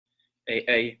Hey,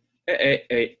 hey, hey, hey,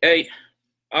 hey, hey.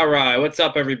 All right, what's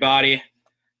up, everybody?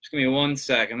 Just give me 1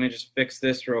 sec. Let me just fix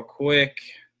this real quick.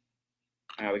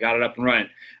 All right, we got it up and running.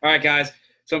 All right, guys.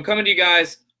 So I'm coming to you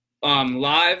guys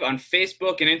live on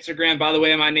Facebook and Instagram. By the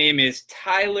way, my name is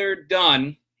Tyler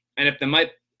Dunn, and if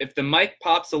the mic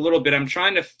pops a little bit, I'm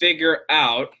trying to figure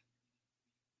out.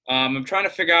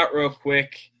 Real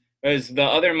quick because the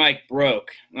other mic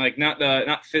broke. Like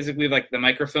not physically, like the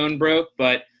microphone broke,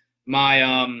 but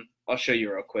my I'll show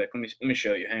you real quick. Let me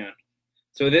show you. Hang on.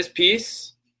 So this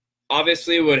piece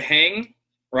obviously would hang,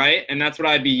 right? And that's what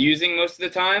I'd be using most of the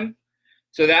time.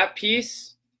 So that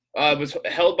piece was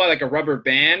held by like a rubber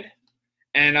band,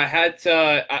 and I had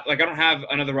to I don't have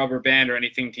another rubber band or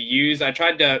anything to use. I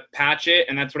tried to patch it,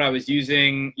 and that's what I was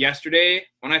using yesterday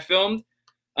when I filmed.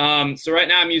 So right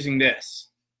now I'm using this.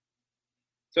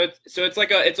 So it's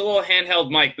like it's a little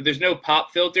handheld mic, but there's no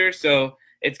pop filter, so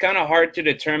it's kind of hard to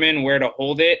determine where to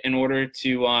hold it in order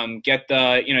to get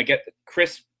the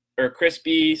crisp or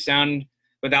crispy sound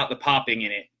without the popping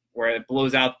in it, where it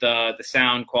blows out the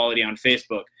sound quality on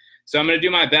Facebook. So I'm gonna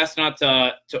do my best not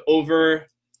to over,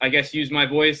 I guess, use my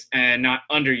voice and not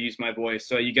underuse my voice,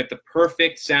 so you get the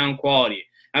perfect sound quality.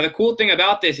 Now the cool thing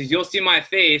about this is you'll see my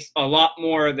face a lot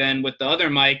more than with the other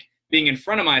mic being in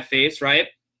front of my face, right?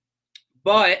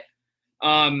 But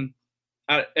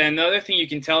and the other thing you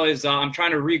can tell is I'm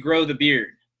trying to regrow the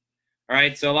beard. All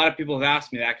right, so a lot of people have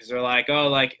asked me that because they're like, oh,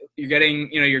 like you're getting,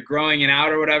 you're growing it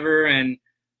out or whatever, and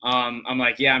I'm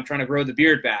like, yeah, I'm trying to grow the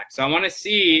beard back. So I want to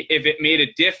see if it made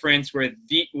a difference where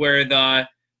the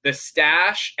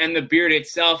stash and the beard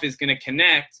itself is going to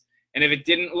connect, and if it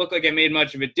didn't look like it made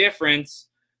much of a difference,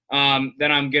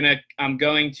 then I'm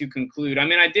going to conclude. I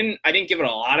mean, I didn't give it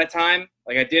a lot of time.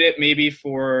 Like I did it maybe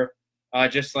for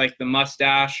just like the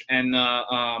mustache and the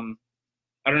I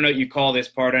don't know what you call this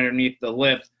part underneath the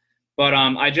lip, but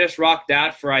I just rocked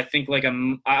that for I think like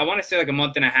I want to say like a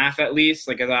month and a half at least.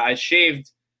 Like I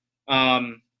shaved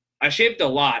a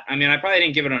lot. I mean, I probably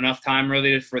didn't give it enough time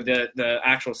really for the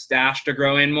actual stash to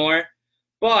grow in more,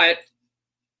 but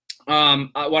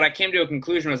what I came to a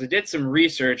conclusion was I did some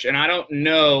research, and I don't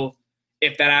know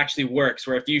if that actually works,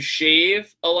 where if you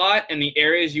shave a lot in the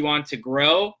areas you want to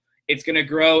grow, it's going to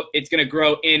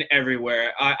grow in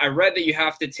everywhere. I read that you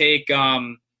have to take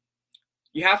damn,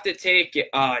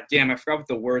 I forgot what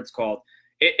the word's called.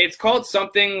 It's called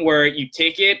something where you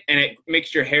take it and it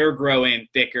makes your hair grow in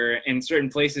thicker in certain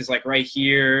places, like right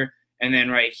here and then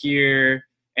right here,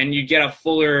 and you get a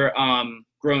fuller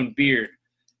grown beard.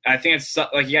 I think it's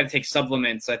like you got to take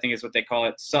supplements. I think is what they call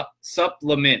it.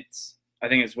 Supplements, I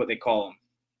think is what they call them.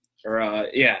 Or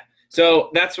yeah.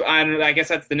 So I guess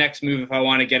that's the next move if I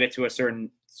want to get it to a certain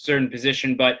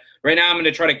position. But right now I'm going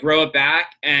to try to grow it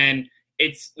back. And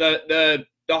it's the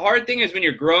hard thing is when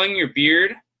you're growing your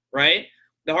beard, right?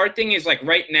 The hard thing is like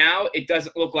right now it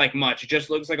doesn't look like much. It just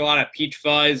looks like a lot of peach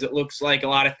fuzz. It looks like a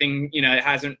lot of things, it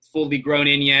hasn't fully grown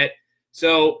in yet.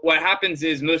 So what happens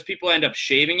is most people end up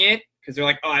shaving it because they're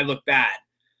like, oh, I look bad.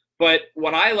 But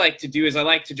what I like to do is I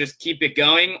like to just keep it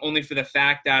going only for the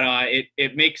fact that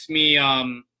it makes me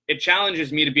it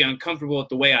challenges me to be uncomfortable with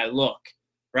the way I look,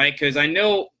 right? Because I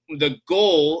know the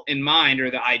goal in mind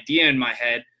or the idea in my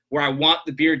head where I want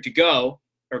the beard to go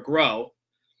or grow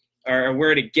or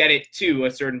where to get it to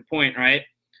a certain point, right?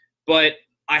 But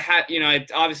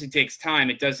it obviously takes time.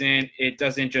 It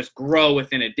doesn't just grow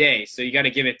within a day. So you got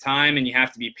to give it time, and you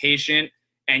have to be patient,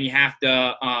 and you have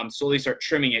to slowly start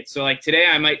trimming it. So like today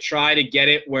I might try to get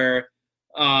it where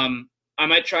I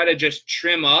might try to just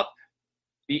trim up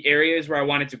the areas where I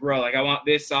want it to grow. Like I want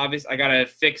this obvious, I got to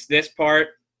fix this part,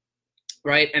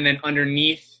 right? And then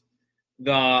underneath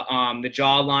the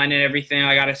jawline and everything,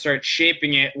 I got to start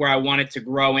shaping it where I want it to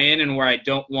grow in and where I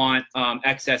don't want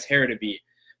excess hair to be.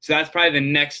 So that's probably the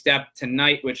next step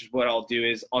tonight, which is what I'll do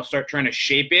is I'll start trying to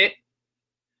shape it.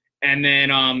 And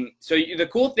then, so the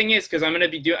cool thing is, because I'm going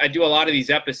to I do a lot of these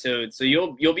episodes, so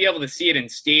you'll be able to see it in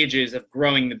stages of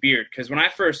growing the beard. Because when I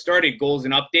first started Goals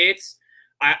and Updates,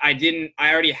 I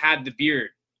already had the beard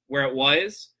where it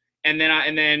was, and then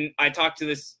I talked to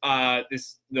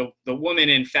the woman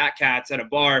in Fat Cats at a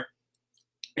bar,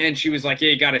 and she was like,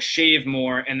 yeah, you got to shave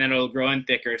more, and then it'll grow in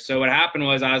thicker. So what happened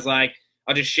was I was like,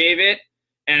 I'll just shave it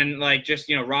and like just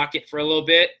rock it for a little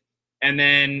bit. And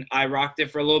then I rocked it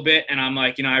for a little bit, and I'm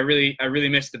like, I really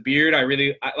miss the beard. I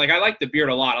like the beard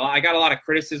a lot. I got a lot of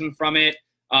criticism from it.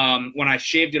 When I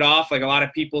shaved it off, like a lot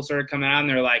of people started coming out and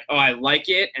they're like, oh, I like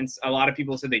it. And a lot of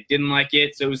people said they didn't like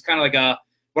it. So it was kind of like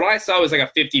what I saw was like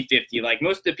a 50-50. Like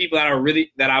most of the people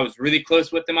that I was really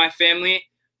close with in my family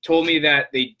told me that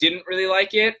they didn't really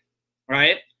like it,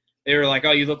 right? They were like,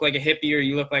 oh, you look like a hippie or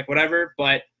you look like whatever.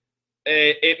 But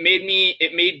it made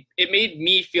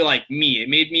me feel like me. It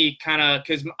made me kind of,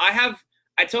 because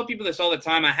I tell people this all the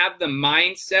time. I have the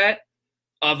mindset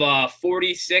of a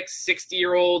 46,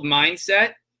 60-year-old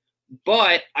mindset,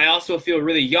 but I also feel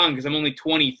really young because I'm only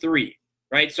 23,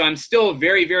 right? So I'm still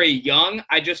very, very young.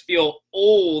 I just feel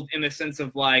old in the sense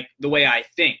of like the way I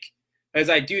think, as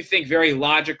I do think very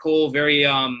logical, very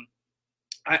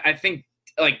I think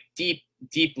like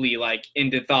deeply like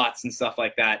into thoughts and stuff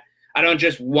like that. I don't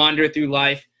just wander through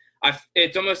life.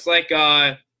 It's almost like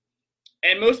and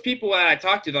most people that I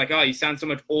talk to, they're like, oh, you sound so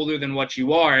much older than what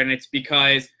you are, and it's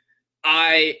because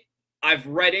I've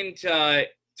read into a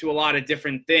lot of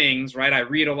different things, right? I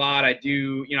read a lot. I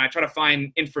do, I try to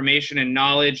find information and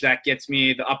knowledge that gets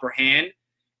me the upper hand.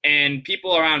 And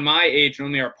people around my age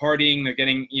normally are partying. They're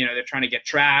getting, they're trying to get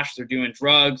trash. They're doing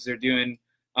drugs. They're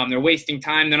wasting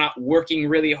time. They're not working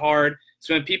really hard.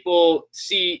 So when people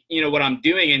see, what I'm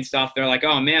doing and stuff, they're like,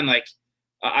 oh man, like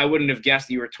I wouldn't have guessed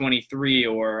you were 23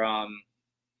 or,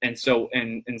 and so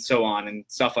on and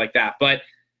stuff like that. But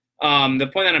the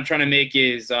point that I'm trying to make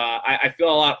is I feel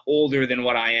a lot older than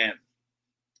what I am.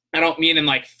 I don't mean in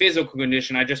like physical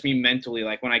condition. I just mean mentally.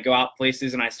 Like when I go out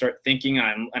places and I start thinking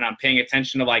and I'm paying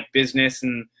attention to like business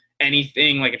and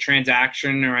anything like a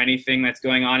transaction or anything that's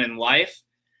going on in life,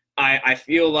 I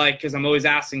feel like, because I'm always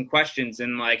asking questions.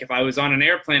 And like if I was on an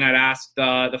airplane, I'd ask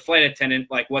the flight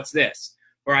attendant, like, what's this?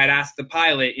 Or I'd ask the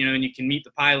pilot, and you can meet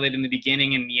the pilot in the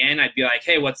beginning and the end. I'd be like,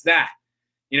 hey, what's that?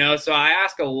 So I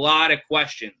ask a lot of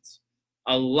questions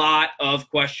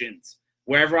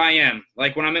wherever I am.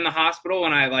 Like when I'm in the hospital,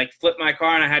 when I like flipped my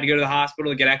car and I had to go to the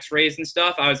hospital to get x-rays and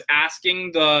stuff, I was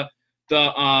asking the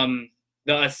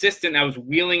assistant that was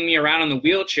wheeling me around in the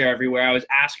wheelchair everywhere. I was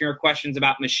asking her questions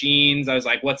about machines. I was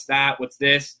like, what's that? What's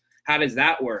this? How does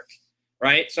that work?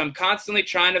 Right? So I'm constantly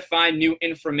trying to find new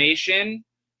information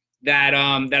that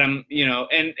I'm,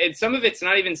 and some of it's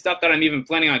not even stuff that I'm even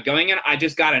planning on going in. I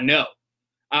just got to know.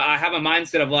 I have a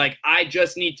mindset of like, I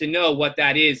just need to know what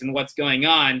that is and what's going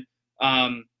on,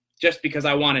 just because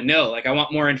I want to know. Like I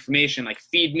want more information, like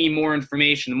feed me more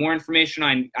information. The more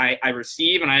information I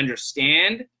receive and I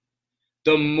understand,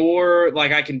 the more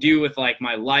like I can do with like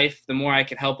my life, the more I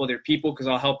can help other people, because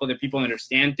I'll help other people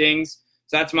understand things.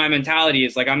 So that's my mentality,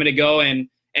 is like I'm going to go and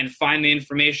find the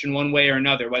information one way or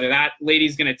another, whether that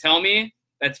lady's going to tell me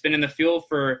that's been in the field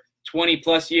for 20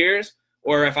 plus years,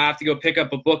 or if I have to go pick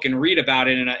up a book and read about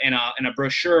it in a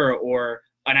brochure or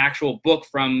an actual book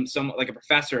from some like a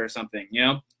professor or something,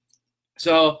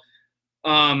 So,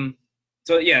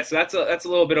 so that's a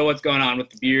little bit of what's going on with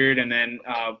the beard, and then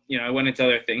I went into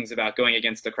other things about going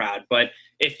against the crowd. But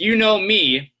if you know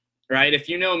me, right? If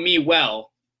you know me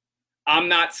well, I'm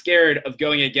not scared of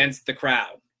going against the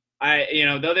crowd.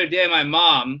 The other day, my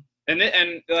mom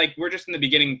and like we're just in the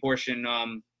beginning portion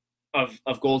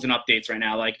of goals and updates right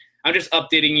now. Like I'm just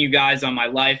updating you guys on my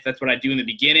life. That's what I do in the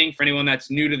beginning. For anyone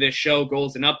that's new to this show,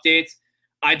 goals and updates,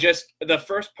 the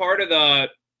first part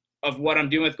of what I'm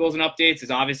doing with goals and updates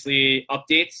is obviously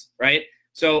updates, right?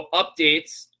 So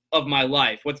updates of my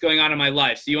life, what's going on in my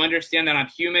life. So you understand that I'm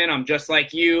human, I'm just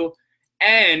like you,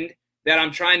 and that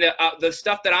I'm trying to, the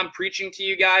stuff that I'm preaching to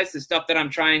you guys, the stuff that I'm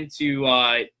trying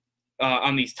to,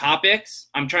 on these topics,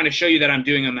 I'm trying to show you that I'm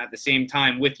doing them at the same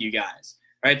time with you guys,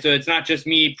 right? So it's not just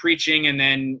me preaching and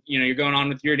then, you're going on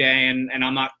with your day and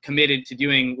I'm not committed to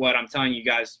doing what I'm telling you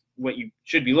guys, what you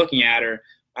should be looking at or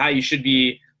how you should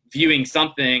be viewing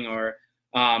something, or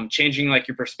changing like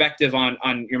your perspective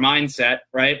on your mindset,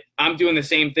 right? I'm doing the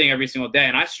same thing every single day.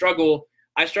 And I struggle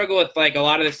with like a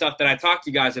lot of the stuff that I talk to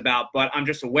you guys about, but I'm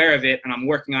just aware of it and I'm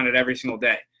working on it every single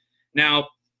day. Now,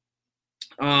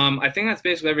 I think that's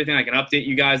basically everything I can update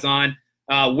you guys on.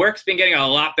 Work's been getting a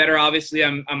lot better. Obviously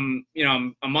I'm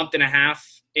a month and a half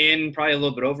in, probably a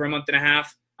little bit over a month and a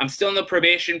half. I'm still in the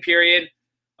probation period.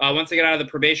 Once I get out of the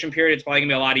probation period, it's probably gonna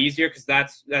be a lot easier, because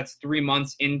that's 3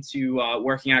 months into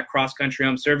working at Cross Country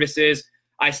Home Services.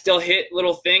 I still hit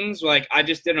little things, like I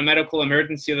just did a medical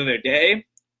emergency the other day.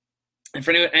 And for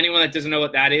anyone that doesn't know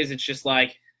what that is, it's just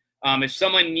like if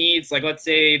someone needs, like let's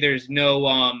say there's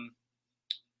no,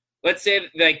 let's say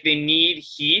like they need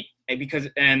heat because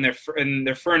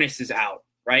their furnace is out,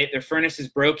 right? Their furnace is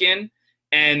broken,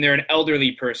 and they're an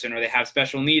elderly person, or they have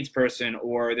special needs person,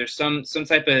 or there's some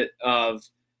type of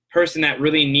person that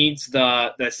really needs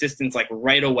the assistance like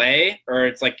right away, or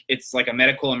it's like a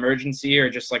medical emergency or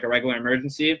just like a regular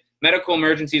emergency. Medical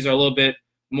emergencies are a little bit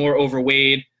more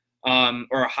overweight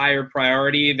or a higher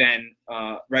priority than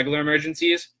regular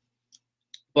emergencies.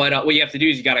 But what you have to do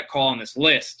is you got to call on this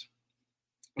list.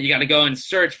 You got to go and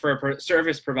search for a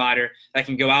service provider that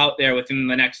can go out there within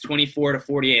the next 24 to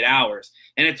 48 hours.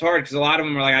 And it's hard because a lot of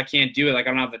them are like, I can't do it. Like,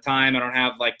 I don't have the time. I don't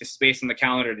have like the space on the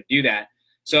calendar to do that.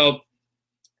 So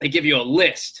they give you a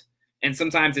list, and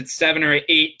sometimes it's 7 or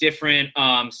 8 different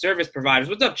service providers.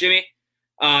 What's up, Jimmy?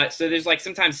 So there's like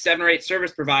sometimes 7 or 8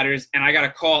 service providers, and I got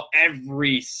to call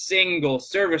every single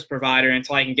service provider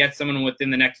until I can get someone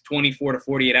within the next 24 to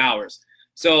 48 hours.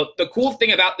 So the cool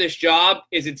thing about this job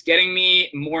is it's getting me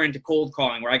more into cold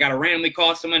calling, where I got to randomly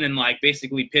call someone and like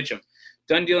basically pitch them.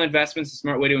 Done Deal Investments, a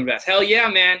smart way to invest. Hell yeah,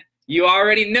 man. You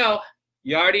already know.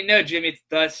 You already know, Jimmy. It's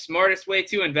the smartest way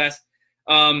to invest.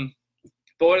 But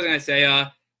what was I going to say?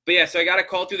 But yeah, so I got to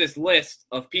call through this list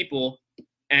of people,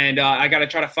 and I got to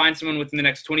try to find someone within the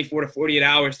next 24 to 48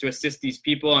 hours to assist these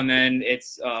people. And then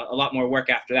it's a lot more work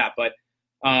after that. But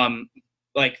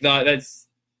that's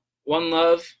one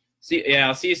love.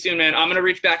 I'll see you soon, man. I'm going to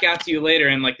reach back out to you later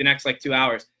in like the next like 2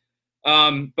 hours.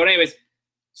 But anyways,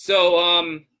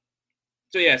 so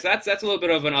that's a little bit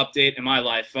of an update in my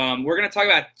life. We're going to talk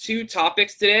about 2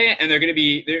 topics today, and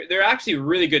they're actually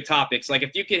really good topics. Like,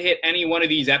 if you could hit any one of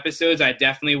these episodes, I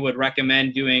definitely would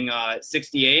recommend doing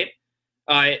 68.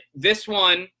 This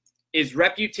one is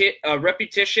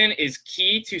repetition is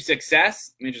key to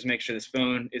success. Let me just make sure this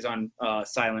phone is on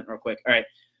silent real quick. All right.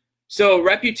 So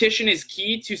repetition is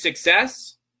key to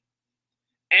success,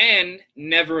 and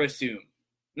never assume.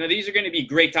 Now, these are going to be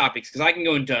great topics because I can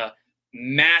go into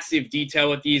massive detail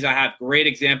with these. I have great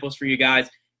examples for you guys.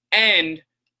 And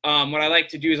what I like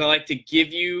to do is I like to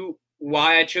give you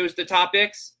why I chose the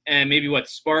topics and maybe what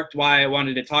sparked why I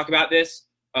wanted to talk about this.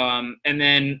 And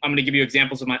then I'm going to give you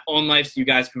examples of my own life so you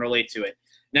guys can relate to it.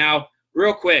 Now,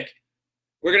 real quick,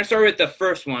 we're going to start with the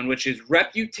first one, which is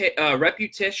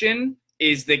repetition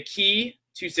is the key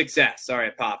to success. Sorry,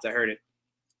 it popped. I heard it.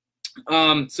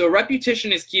 So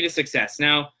repetition is key to success.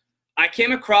 Now, I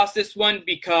came across this one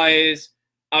because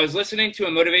I was listening to a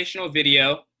motivational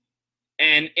video,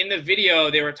 and in the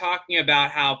video, they were talking about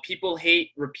how people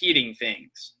hate repeating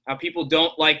things, how people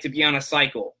don't like to be on a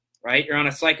cycle, right? You're on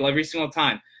a cycle every single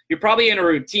time. You're probably in a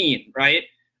routine, right?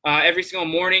 Every single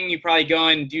morning, you probably go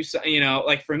and do,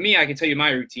 like for me, I can tell you my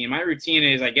routine. My routine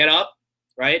is I get up,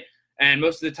 right? And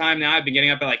most of the time now I've been getting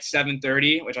up at like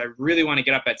 7:30, which I really want to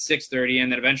get up at 6:30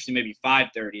 and then eventually maybe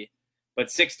 5:30. But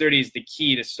 6:30 is the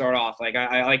key to start off. Like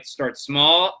I like to start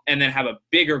small and then have a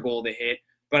bigger goal to hit.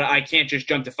 But I can't just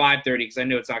jump to 5:30 because I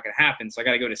know it's not going to happen. So I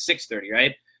got to go to 6:30,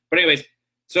 right? But anyways,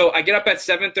 so I get up at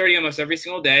 7:30 almost every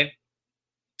single day.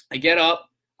 I get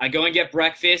up, I go and get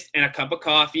breakfast and a cup of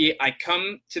coffee. I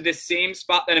come to the same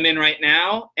spot that I'm in right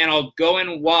now, and I'll go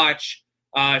and watch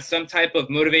some type of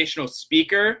motivational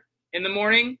speaker in the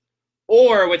morning,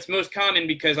 or what's most common,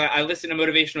 because I listen to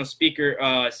motivational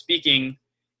speaking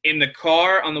in the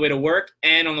car on the way to work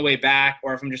and on the way back,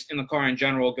 or if I'm just in the car in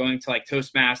general going to like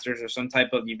Toastmasters or some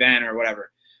type of event or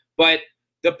whatever. But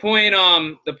the point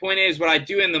is, what I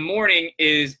do in the morning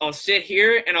is I'll sit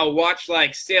here and I'll watch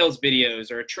like sales videos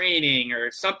or training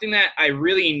or something that I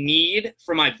really need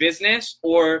for my business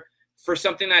or for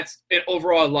something that's an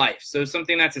overall life. So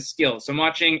something that's a skill. So I'm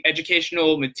watching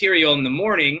educational material in the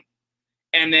morning,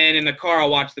 and then in the car I'll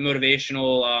watch the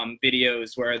motivational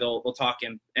videos where they'll talk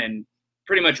and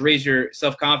pretty much raise your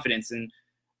self-confidence. And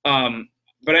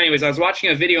but anyways, I was watching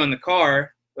a video in the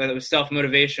car that was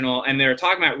self-motivational, and they were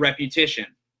talking about repetition.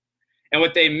 And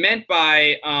what they meant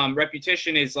by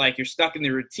repetition is like you're stuck in the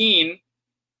routine,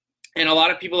 and a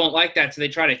lot of people don't like that, so they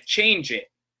try to change it,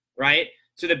 right?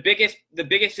 So the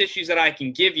biggest issues that I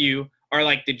can give you are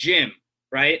like the gym,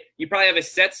 right? You probably have a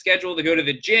set schedule to go to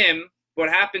the gym. What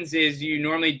happens is you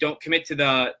normally don't commit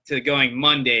to going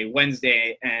Monday,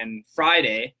 Wednesday, and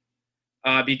Friday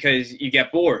because you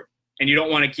get bored and you don't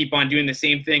want to keep on doing the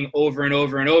same thing over and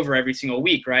over and over every single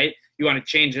week, right? You want to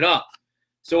change it up.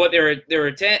 So what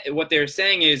they're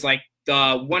saying is like the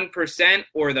 1%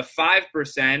 or the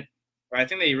 5%, or I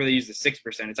think they really use the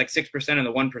 6%. It's like 6% and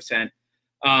the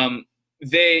 1%.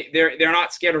 They're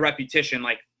not scared of repetition.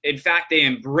 Like, in fact, they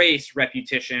embrace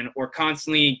repetition or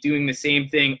constantly doing the same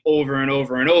thing over and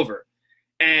over and over.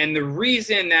 And the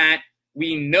reason that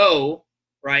we know,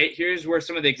 right, here's where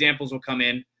some of the examples will come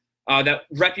in, that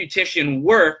repetition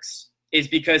works is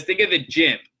because think of the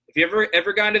gym. If you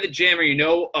ever gone to the gym, or you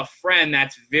know a friend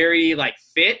that's very like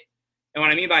fit, and what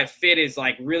I mean by fit is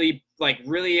like really like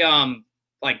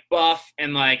buff,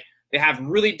 and like they have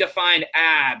really defined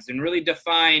abs and really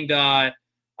defined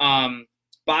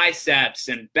biceps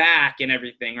and back and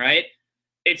everything, right?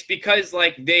 It's because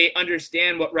like they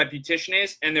understand what repetition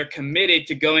is, and they're committed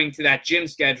to going to that gym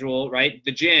schedule, right?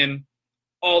 The gym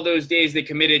all those days they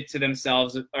committed to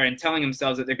themselves or in telling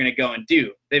themselves that they're going to go and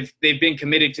do. They've been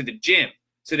committed to the gym,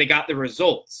 so they got the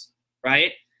results,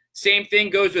 right? Same thing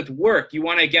goes with work. You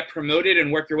want to get promoted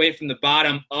and work your way from the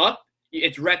bottom up.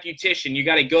 It's repetition. You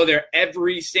got to go there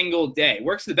every single day.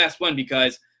 Work's the best one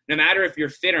because no matter if you're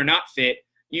fit or not fit,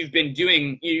 you've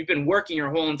been working your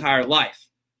whole entire life.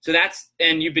 So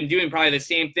and you've been doing probably the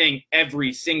same thing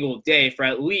every single day for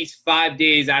at least 5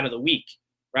 days out of the week,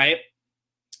 right?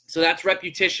 So that's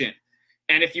repetition.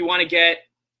 And if you want to get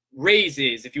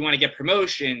raises, if you want to get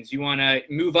promotions, you want to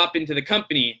move up into the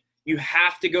company, you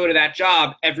have to go to that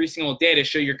job every single day to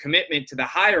show your commitment to the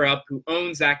higher up who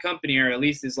owns that company, or at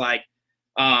least is like,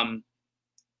 a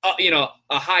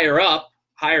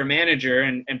higher manager,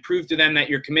 and prove to them that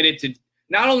you're committed to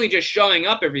not only just showing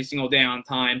up every single day on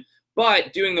time,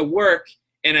 but doing the work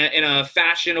in a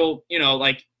fashion,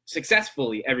 like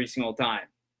successfully every single time.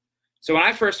 So when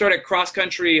I first started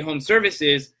cross-country home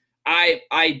services,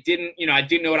 I didn't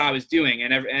know what I was doing.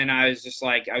 And I was just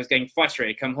like, I was getting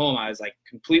frustrated. Come home, I was like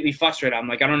completely frustrated. I'm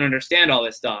like, I don't understand all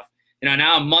this stuff.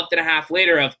 Now a month and a half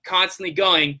later of constantly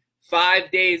going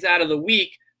 5 days out of the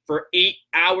week for 8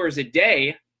 hours a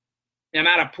day, I'm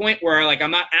at a point where like,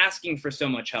 I'm not asking for so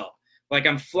much help. Like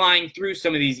I'm flying through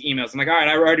some of these emails. I'm like, all right,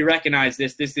 I already recognize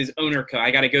this. This is owner code. I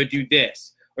got to go do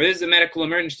this. Or this is a medical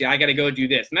emergency. I got to go do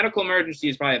this. Medical emergency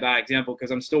is probably a bad example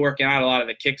because I'm still working out a lot of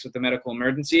the kicks with the medical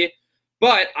emergency.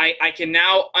 But I can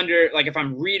now if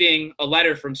I'm reading a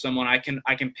letter from someone, I can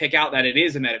pick out that it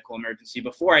is a medical emergency.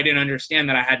 Before I didn't understand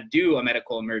that I had to do a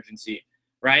medical emergency,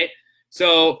 right?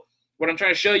 So what I'm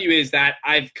trying to show you is that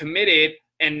I've committed,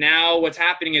 and now what's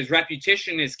happening is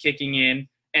repetition is kicking in,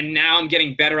 and now I'm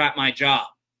getting better at my job,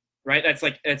 right?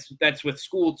 That's with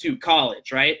school too,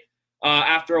 college, right?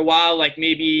 After a while, like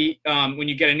maybe when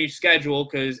you get a new schedule,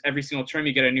 because every single term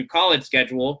you get a new college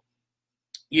schedule,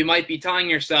 you might be telling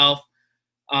yourself,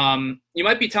 like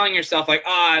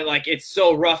it's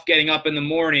so rough getting up in the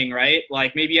morning, right?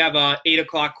 Like maybe you have a 8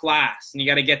 o'clock class and you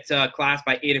got to get to class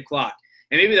by 8 o'clock.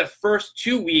 And maybe the first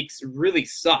 2 weeks really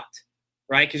sucked,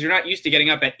 right? Because you're not used to getting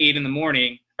up at 8 in the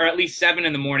morning, or at least 7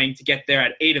 in the morning to get there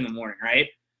at 8 in the morning, right?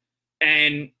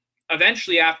 And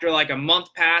eventually after like a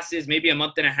month passes, maybe a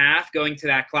month and a half going to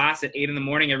that class at 8 in the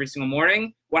morning every single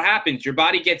morning, what happens? Your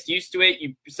body gets used to it.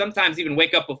 You sometimes even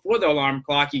wake up before the alarm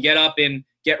clock. You get up and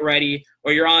get ready,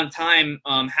 or you're on time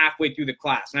halfway through the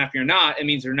class. And if you're not, it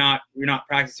means you're not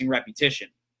practicing repetition.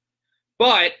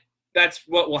 But that's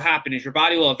what will happen is your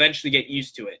body will eventually get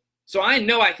used to it. So I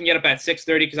know I can get up at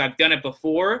 6:30 because I've done it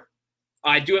before.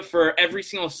 I do it for every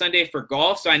single Sunday for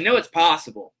golf, so I know it's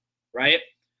possible, right?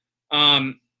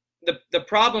 The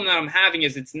problem that I'm having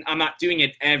is I'm not doing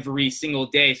it every single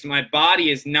day, so my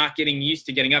body is not getting used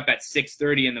to getting up at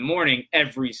 6:30 in the morning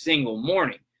every single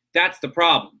morning. That's the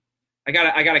problem. I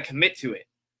gotta commit to it.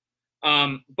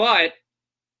 But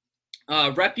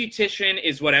repetition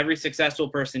is what every successful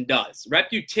person does.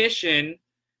 Repetition,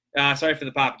 sorry for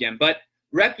the pop again, but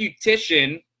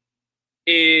repetition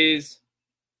is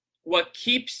what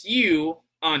keeps you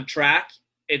on track.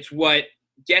 It's what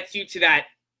gets you to that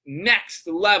next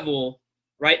level,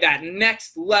 right? That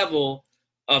next level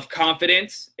of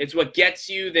confidence. It's what gets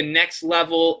you the next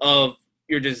level of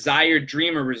your desired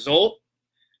dream or result,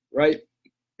 right?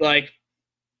 Like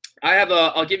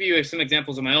I'll give you some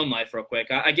examples of my own life real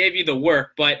quick. I gave you the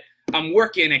work, but I'm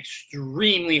working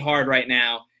extremely hard right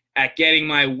now at getting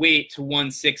my weight to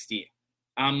 160.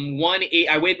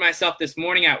 I weighed myself this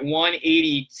morning at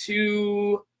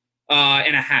 182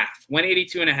 and a half.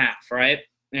 182 and a half, right?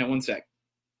 Yeah, 1 sec.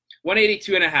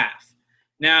 182 and a half.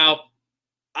 Now,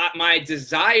 my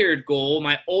desired goal,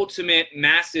 my ultimate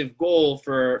massive goal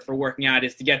for working out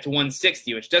is to get to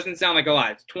 160, which doesn't sound like a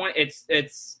lot.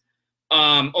 It's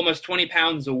almost 20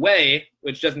 pounds away,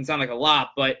 which doesn't sound like a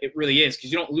lot, but it really is,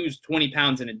 because you don't lose 20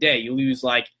 pounds in a day. You lose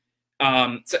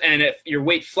and if your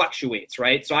weight fluctuates,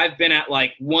 right? So I've been at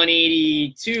like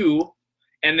 182,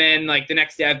 and then like the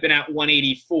next day I've been at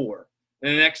 184.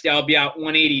 And the next day I'll be at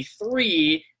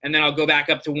 183, and then I'll go back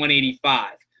up to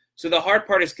 185. So the hard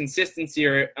part is consistency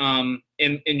in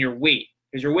your weight,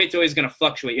 because your weight's always going to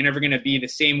fluctuate. You're never going to be the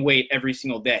same weight every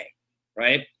single day,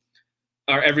 right?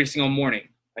 Or every single morning,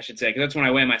 I should say, because that's when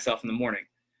I weigh myself in the morning.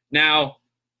 Now,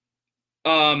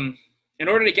 in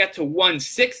order to get to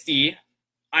 160,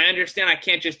 I understand I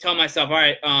can't just tell myself, all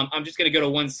right, I'm just going to go to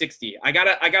 160. I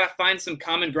gotta find some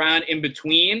common ground in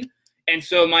between. And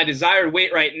so my desired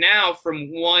weight right now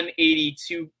from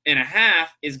 182 and a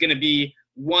half is going to be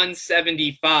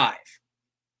 175.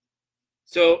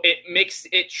 So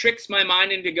it tricks my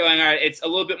mind into going, all right, it's a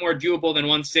little bit more doable than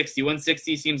 160.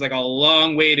 160 seems like a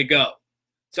long way to go.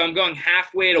 So I'm going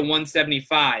halfway to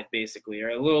 175 basically, or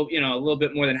a little, you know, a little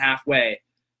bit more than halfway,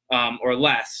 or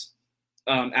less,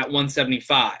 at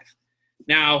 175.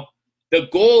 Now, the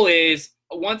goal is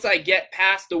once I get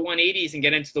past the 180s and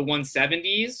get into the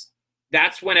 170s,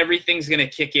 that's when everything's going to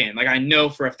kick in. Like I know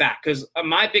for a fact, because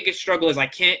my biggest struggle is I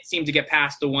can't seem to get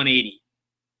past the 180,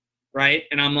 right?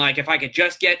 And I'm like, if I could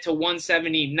just get to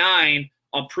 179,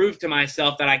 I'll prove to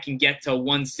myself that I can get to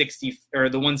 160 or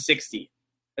the 160.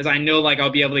 As I know, like I'll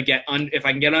be able to get if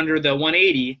I can get under the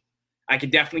 180, I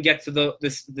could definitely get to the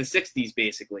 60s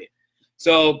basically.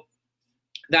 So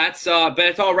that's but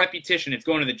it's all repetition. It's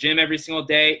going to the gym every single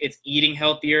day. It's eating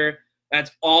healthier.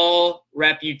 That's all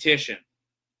repetition.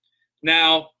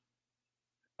 Now,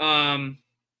 trying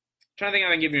to think if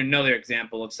I can give you another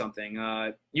example of something.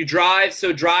 You drive,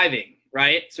 so driving,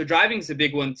 right? So driving's a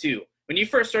big one too. When you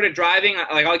first started driving,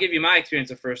 like I'll give you my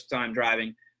experience of first time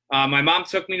driving. My mom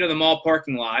took me to the mall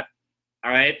parking lot,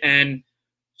 all right? And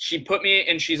she put me,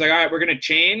 and she's like, all right, we're going to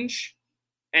change.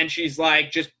 And she's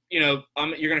like, just, you know,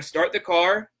 you're going to start the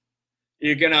car.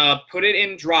 You're going to put it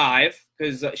in drive,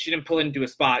 because she didn't pull it into a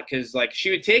spot, because, like, she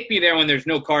would take me there when there's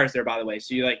no cars there, by the way.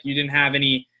 So, you didn't have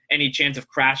any chance of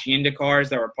crashing into cars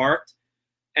that were parked.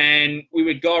 And we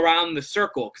would go around the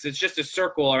circle, because it's just a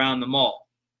circle around the mall.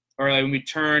 Or like, we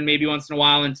turn maybe once in a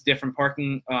while into different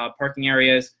parking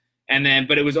areas. And then,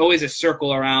 but it was always a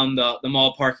circle around the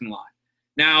mall parking lot.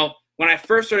 Now, when I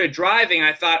first started driving,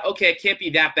 I thought, okay, it can't be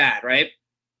that bad, right?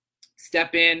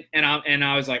 Step in, and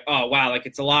I was like, oh, wow, like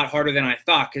it's a lot harder than I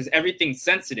thought, because everything's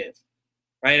sensitive,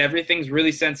 right? Everything's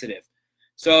really sensitive.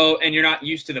 So, and you're not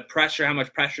used to the pressure, how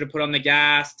much pressure to put on the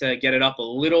gas to get it up a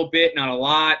little bit, not a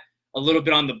lot, a little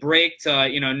bit on the brake to,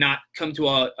 you know, not come to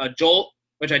a jolt,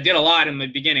 which I did a lot in the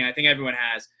beginning. I think everyone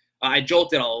has. I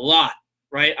jolted a lot.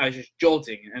 Right, I was just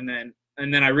jolting, and then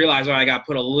I realized, oh, I got to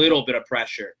put a little bit of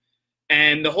pressure,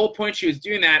 and the whole point she was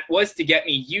doing that was to get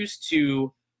me used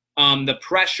to the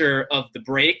pressure of the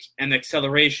brake and the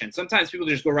acceleration. Sometimes people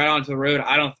just go right onto the road.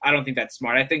 I don't think that's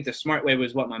smart. I think the smart way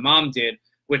was what my mom did,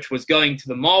 which was going to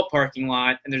the mall parking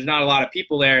lot, and there's not a lot of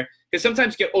people there, because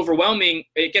sometimes it gets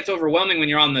overwhelming when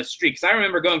you're on the street. Because I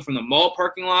remember going from the mall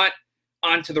parking lot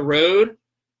onto the road.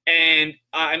 And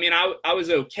I mean, I was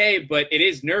okay, but it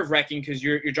is nerve-wracking, because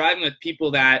you're driving with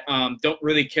people that don't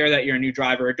really care that you're a new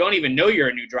driver, or don't even know you're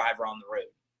a new driver on the road,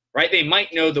 right? They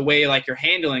might know the way, like, you're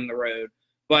handling the road,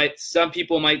 but some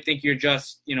people might think you're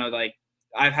just, you know, like,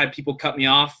 I've had people cut me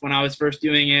off when I was first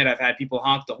doing it. I've had people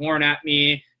honk the horn at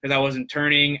me because I wasn't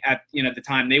turning at, you know, the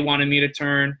time they wanted me to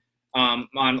turn on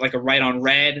like a right on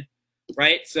red,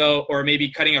 right? So, or maybe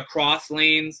cutting across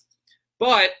lanes,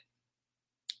 but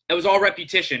it was all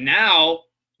repetition. Now,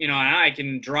 you know, I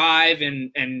can drive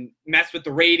and mess with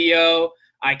the radio.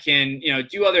 I can, you know,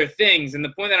 do other things. And the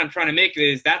point that I'm trying to make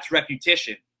is that's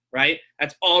repetition, right?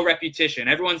 That's all repetition.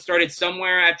 Everyone started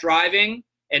somewhere at driving,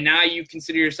 and now you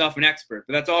consider yourself an expert,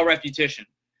 but that's all repetition.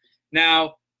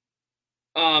 Now,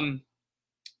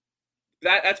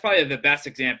 that's probably the best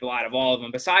example out of all of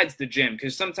them, besides the gym,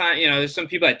 because sometimes, you know, there's some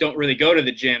people that don't really go to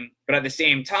the gym, but at the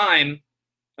same time,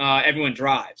 everyone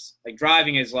drives. Like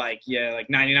driving is like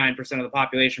 99% of the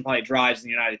population probably drives in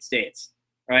the United States,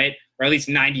 right? Or at least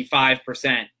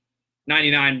 95%.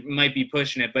 99 might be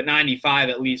pushing it, but 95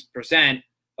 at least percent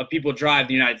of people drive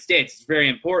the United States. It's very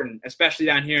important, especially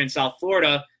down here in South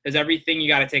Florida, because everything you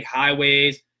got to take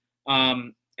highways,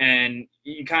 and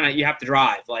you have to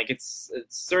drive. Like it's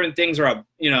certain things are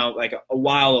like a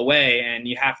while away, and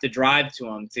you have to drive to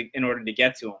them in order to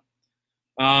get to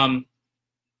them.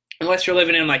 Unless you're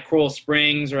living in like Coral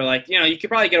Springs, or like, you know, you could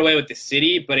probably get away with the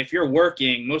city, but if you're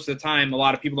working, most of the time, a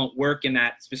lot of people don't work in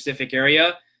that specific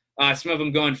area. Some of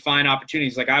them go and find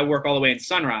opportunities. Like I work all the way in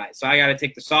Sunrise, so I got to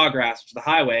take the Sawgrass to the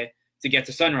highway to get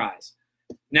to Sunrise.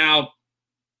 Now,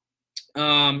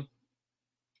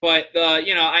 but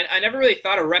you know, I never really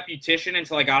thought of repetition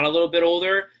until I got a little bit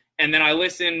older, and then I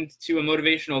listened to a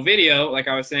motivational video, like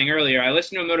I was saying earlier. I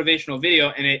listened to a motivational video,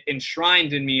 and it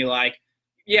enshrined in me, like,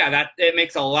 yeah, that it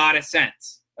makes a lot of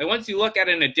sense. Like once you look at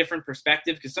it in a different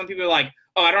perspective, because some people are like,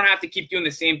 oh, I don't have to keep doing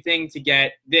the same thing to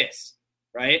get this,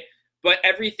 right? But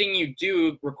everything you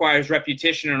do requires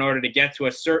repetition in order to get to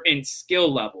a certain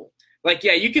skill level. Like,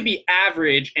 yeah, you could be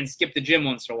average and skip the gym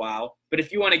once in a while, but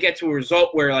if you want to get to a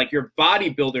result where like your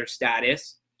bodybuilder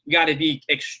status, you got to be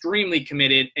extremely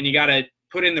committed, and you got to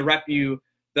put in the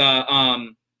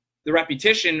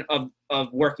repetition of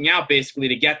working out basically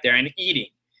to get there, and eating.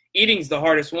 Eating's the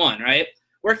hardest one, right?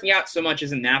 Working out so much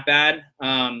isn't that bad.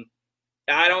 I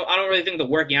don't really think the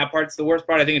working out part's the worst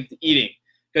part. I think it's the eating,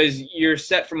 because you're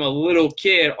set from a little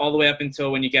kid all the way up until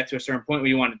when you get to a certain point where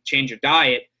you want to change your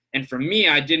diet, And for me,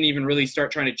 I didn't even really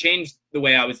start trying to change the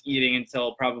way I was eating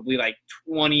until probably like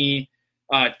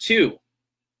 22.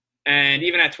 And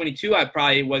even at 22, I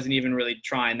probably wasn't even really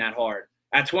trying that hard.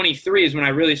 At 23 is when I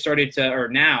really started to, or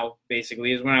now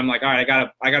basically is when I'm like, all right,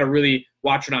 I gotta really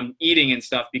watch what I'm eating and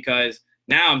stuff, because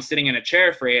now I'm sitting in a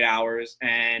chair for 8 hours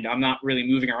and I'm not really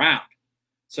moving around.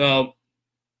 So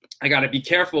I gotta be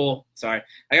careful. I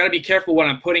gotta be careful what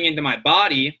I'm putting into my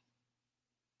body.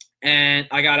 And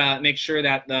I gotta make sure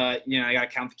that I gotta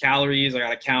count the calories. I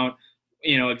gotta count,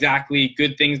 exactly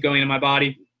good things going in my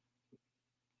body.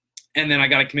 And then I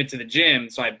gotta commit to the gym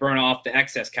so I burn off the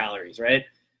excess calories, right?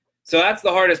 So that's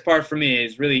the hardest part for me,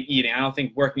 is really eating. I don't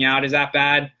think working out is that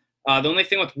bad. The only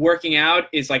thing with working out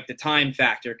is like the time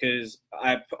factor, because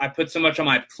I put so much on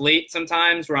my plate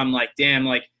sometimes where I'm like, damn,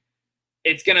 like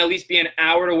it's going to at least be an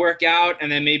hour to work out,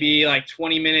 and then maybe like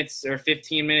 20 minutes or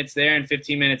 15 minutes there and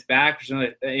 15 minutes back, which is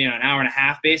another, an hour and a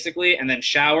half basically, and then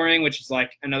showering, which is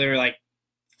like another like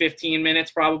 15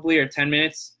 minutes probably, or 10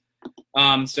 minutes.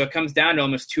 So it comes down to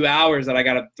almost 2 hours that I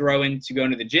got to throw into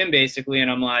going to the gym basically, and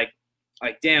I'm like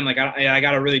damn, like I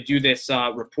got to really do this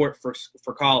report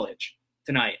for college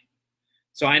tonight.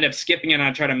 So I end up skipping it and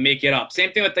I try to make it up.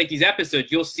 Same thing with like these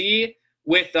episodes. You'll see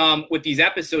with these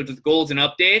episodes with goals and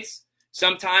updates,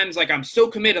 sometimes like I'm so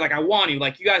committed, like I want to,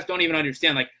 like you guys don't even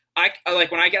understand. Like I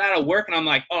like when I get out of work and I'm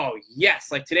like, oh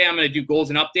yes, like today I'm going to do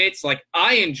goals and updates. Like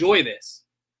I enjoy this.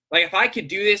 Like if I could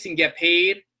do this and get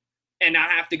paid and not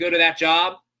have to go to that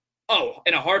job, oh,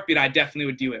 in a heartbeat, I definitely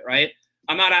would do it, right?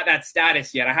 I'm not at that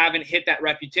status yet. I haven't hit that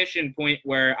repetition point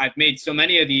where I've made so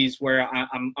many of these where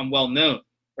I'm well known,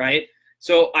 right?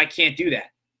 So I can't do that.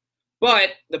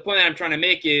 But the point that I'm trying to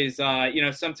make is,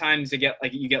 sometimes you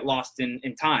get lost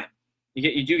in time.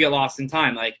 You do get lost in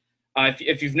time. Like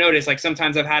if you've noticed, like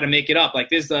sometimes I've had to make it up. Like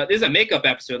this is a makeup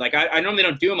episode. Like I normally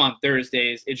don't do them on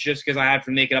Thursdays. It's just because I had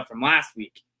to make it up from last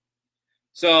week.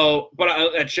 So,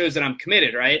 but that shows that I'm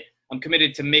committed, right? I'm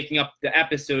committed to making up the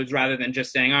episodes rather than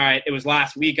just saying, all right, it was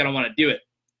last week, I don't want to do it.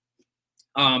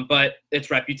 But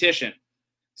it's repetition.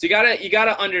 So you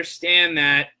gotta understand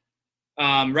that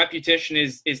repetition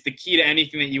is the key to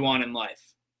anything that you want in life.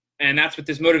 And that's what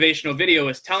this motivational video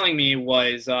was telling me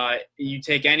was you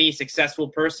take any successful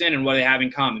person and what they have in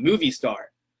common. Movie star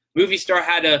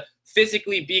had to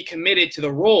physically be committed to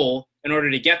the role in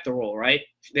order to get the role, right?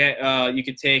 You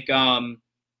could take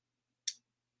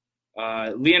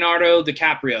Leonardo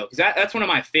DiCaprio, because that's one of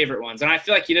my favorite ones, and I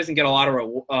feel like he doesn't get a lot of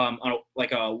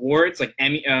awards, like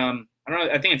Emmy. I don't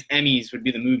know. I think it's Emmys would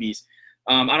be the movies.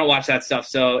 I don't watch that stuff,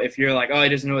 so if you're like, oh, he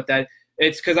doesn't know what that,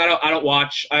 it's because I don't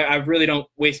watch. I really don't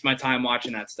waste my time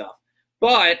watching that stuff.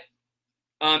 But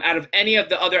out of any of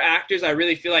the other actors, I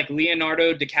really feel like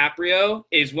Leonardo DiCaprio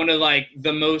is one of like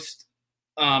the most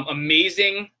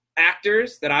amazing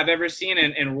actors that I've ever seen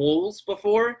in roles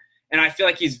before. And I feel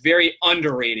like he's very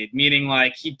underrated, meaning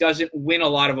like he doesn't win a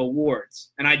lot of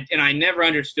awards. And I never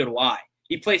understood why.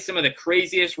 He plays some of the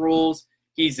craziest roles.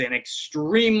 He's an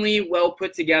extremely well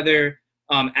put together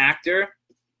actor.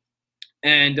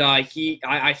 And I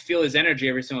feel his energy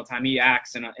every single time he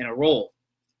acts in a role.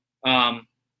 But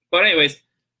anyways,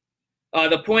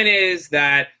 the point is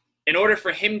that in order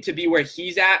for him to be where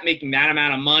he's at, making that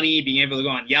amount of money, being able to go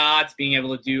on yachts, being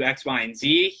able to do X, Y, and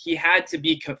Z, he had to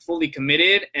be fully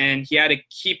committed, and he had to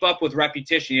keep up with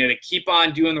repetition. He had to keep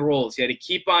on doing the roles. He had to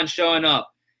keep on showing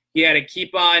up. He had to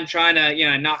keep on trying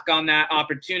to, knock on that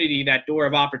opportunity, that door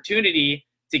of opportunity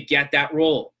to get that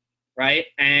role, right?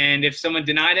 And if someone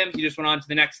denied him, he just went on to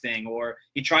the next thing, or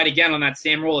he tried again on that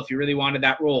same role if he really wanted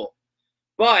that role.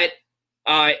 But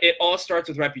it all starts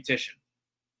with repetition.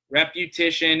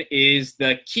 Repetition is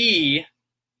the key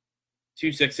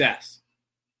to success.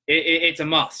 It's a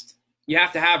must. You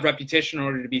have to have repetition in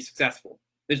order to be successful.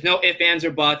 There's no ifs, ands,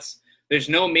 or buts. There's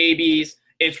no maybes.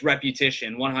 It's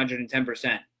repetition,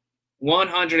 110%.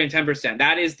 110%.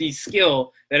 That is the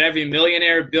skill that every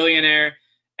millionaire, billionaire,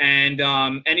 and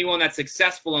anyone that's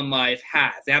successful in life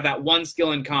has. They have that one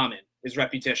skill in common, is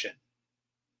repetition.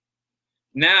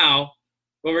 Now,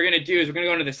 what we're going to do is we're going to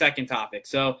go into the second topic.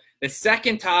 So the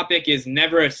second topic is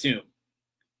never assume.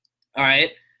 All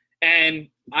right. And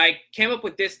I came up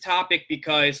with this topic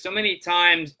because so many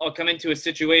times I'll come into a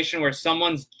situation where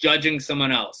someone's judging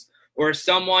someone else, or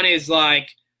someone is like,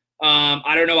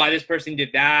 I don't know why this person did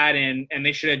that, and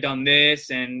they should have done this,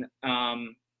 and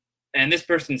this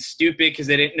person's stupid because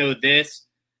they didn't know this.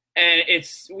 And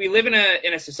we live in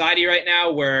a society right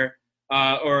now where,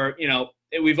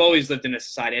 we've always lived in a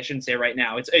society. I shouldn't say right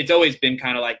now. It's always been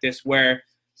kind of like this, where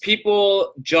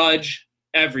people judge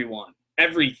everyone,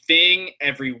 everything,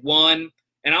 everyone.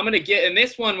 And I'm going to get in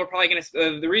this one. We're probably going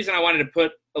to the reason I wanted to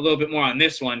put a little bit more on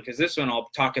this one, because this one I'll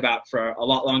talk about for a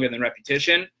lot longer than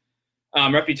repetition.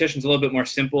 Repetition's a little bit more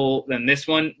simple than this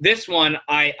one. This one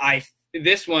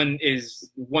this one is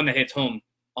one that hits home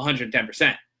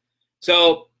 110%.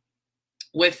 So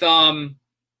with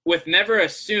never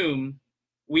assume,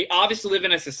 we obviously live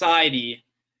in a society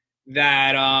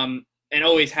that and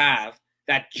always have,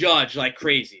 that judge like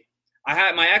crazy. I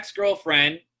had my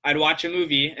ex-girlfriend, I'd watch a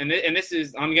movie, and this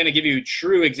is, I'm going to give you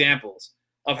true examples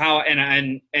of how,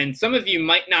 and some of you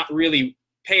might not really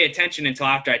pay attention until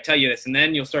after I tell you this, and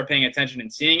then you'll start paying attention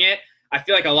and seeing it. I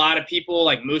feel like a lot of people,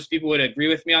 like most people, would agree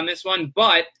with me on this one,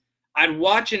 but I'd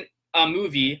watch a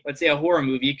movie, let's say a horror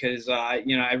movie, because I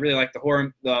really like the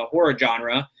horror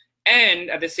genre, and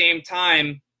at the same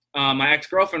time, my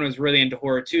ex-girlfriend was really into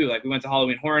horror too. Like, we went to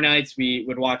Halloween Horror Nights. We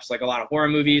would watch like a lot of horror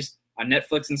movies on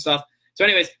Netflix and stuff. So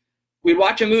anyways, we'd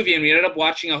watch a movie, and we ended up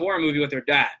watching a horror movie with her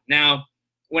dad. Now,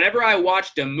 whenever I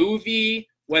watched a movie,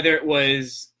 whether it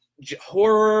was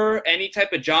horror, any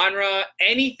type of genre,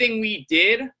 anything we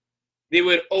did, they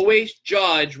would always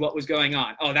judge what was going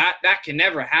on. Oh, that can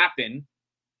never happen.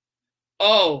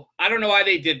 Oh, I don't know why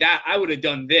they did that. I would have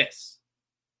done this.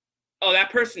 Oh,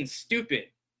 that person's stupid,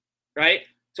 right?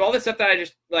 So all the stuff that I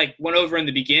just like went over in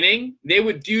the beginning, they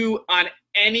would do on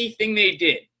anything they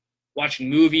did. Watching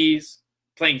movies,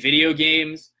 playing video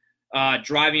games,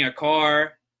 driving a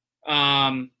car,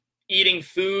 eating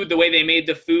food, the way they made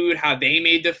the food, how they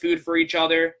made the food for each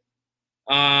other,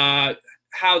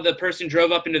 how the person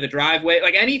drove up into the driveway.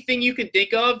 Like, anything you can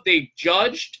think of, they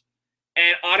judged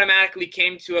and automatically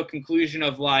came to a conclusion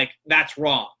of like, that's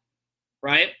wrong,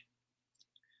 right?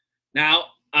 Now,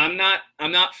 I'm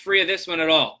not free of this one at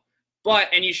all.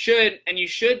 But you should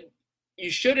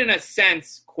in a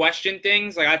sense question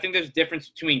things. Like, I think there's a difference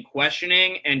between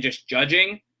questioning and just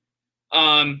judging.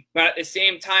 But at the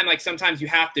same time, like, sometimes you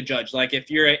have to judge. Like, if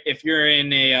you're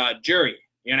in a jury,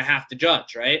 you're gonna have to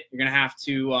judge, right? You're gonna have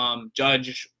to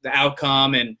judge the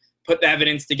outcome and put the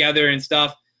evidence together and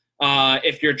stuff.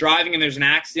 If you're driving and there's an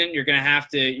accident, you're gonna have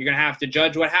to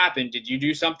judge what happened. Did you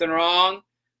do something wrong?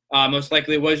 Most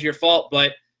likely it was your fault,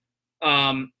 but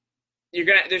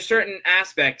there's certain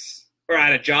aspects. Or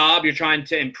at a job, you're trying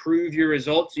to improve your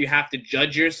results, so you have to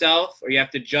judge yourself, or you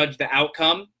have to judge the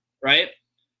outcome, right?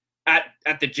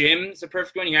 At the gym, it's a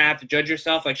perfect one. You're gonna have to judge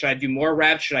yourself. Like, should I do more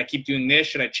reps? Should I keep doing this?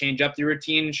 Should I change up the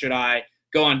routine? Should I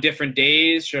go on different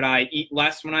days? Should I eat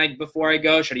less before I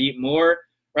go? Should I eat more?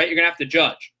 Right? You're gonna have to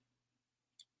judge.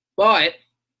 But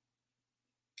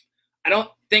I don't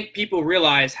think people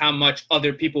realize how much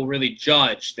other people really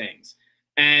judge things.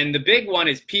 And the big one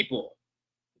is people.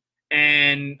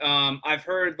 And I've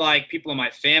heard like people in my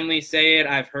family say it.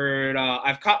 I've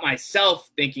caught myself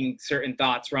thinking certain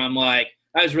thoughts where I'm like,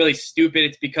 that was really stupid.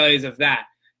 It's because of that.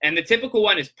 And the typical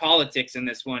one is politics. And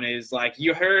this one is like,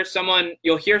 you'll hear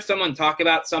someone talk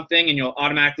about something and you'll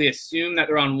automatically assume that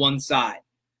they're on one side.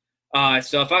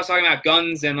 So if I was talking about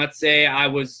guns, and let's say I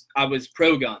was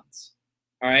pro guns,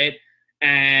 all right,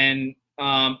 and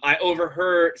someone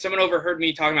overheard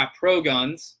me talking about pro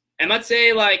guns, and let's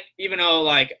say, like, even though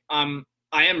like I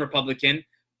am Republican,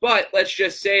 but let's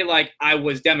just say like I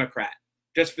was Democrat,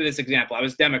 just for this example, I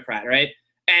was Democrat, right?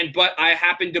 But I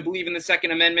happen to believe in the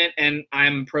Second Amendment and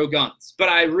I'm pro guns, but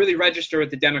I really register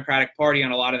with the Democratic Party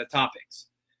on a lot of the topics.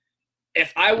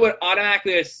 If I would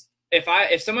automatically,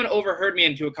 if someone overheard me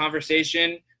into a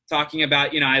conversation talking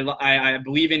about, I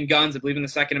believe in guns, I believe in the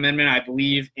Second Amendment, I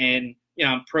believe in,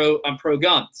 I'm pro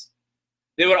guns,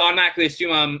 they would automatically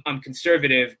assume I'm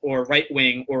conservative or right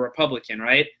wing or Republican,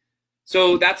 right?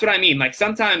 So that's what I mean. Like,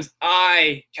 sometimes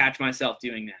I catch myself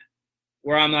doing that,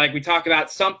 where I'm like, we talk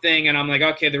about something and I'm like,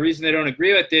 okay, the reason they don't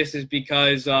agree with this is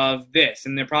because of this,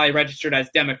 and they're probably registered as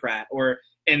Democrat, or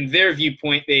in their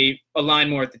viewpoint they align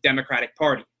more with the Democratic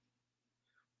Party.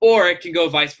 Or it can go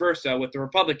vice versa with the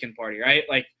Republican Party, right?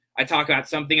 Like, I talk about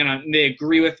something and they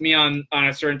agree with me on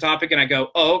a certain topic, and I go,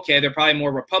 oh, okay, they're probably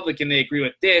more Republican. They agree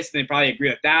with this, and they probably agree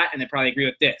with that, and they probably agree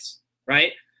with this,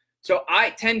 right? So I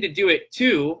tend to do it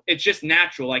too. It's just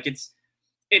natural. Like, it's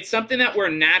something that we're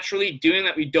naturally doing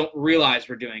that we don't realize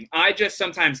we're doing. I just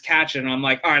sometimes catch it, and I'm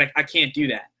like, all right, I can't do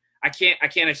that. I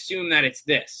can't assume that it's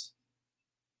this,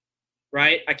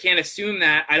 right? I can't assume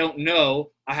that I don't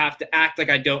know. I have to act like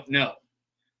I don't know.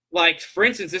 Like, for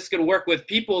instance, this could work with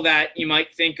people that you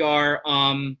might think are,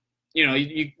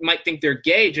 you might think they're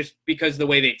gay just because the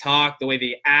way they talk, the way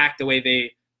they act, the way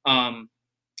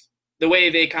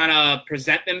they kind of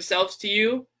present themselves to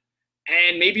you.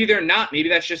 And maybe they're not. Maybe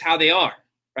that's just how they are,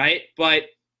 right? But,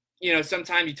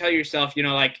 sometimes you tell yourself,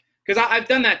 like, because I've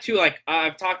done that too. Like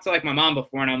I've talked to like my mom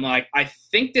before, and I'm like, I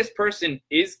think this person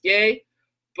is gay,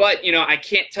 but you know, I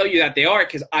can't tell you that they are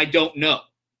because I don't know.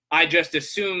 I just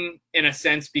assume in a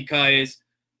sense because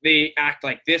they act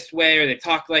like this way or they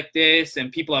talk like this,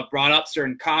 and people have brought up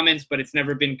certain comments, but it's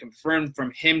never been confirmed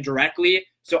from him directly.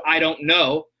 So I don't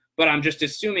know, but I'm just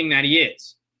assuming that he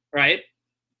is, right?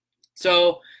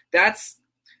 So that's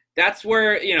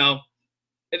where, you know,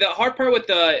 the hard part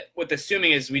with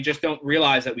assuming is we just don't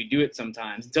realize that we do it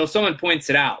sometimes until someone points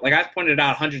it out. Like I've pointed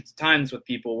out hundreds of times with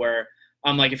people where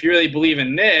I'm like, if you really believe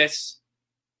in this,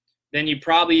 then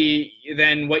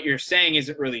then what you're saying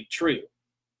isn't really true,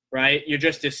 right? You're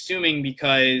just assuming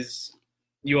because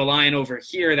you align over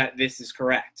here that this is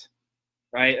correct,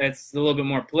 right? That's a little bit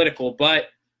more political, but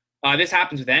this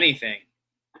happens with anything.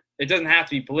 It doesn't have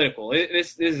to be political.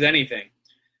 This is anything.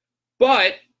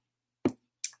 But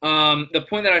the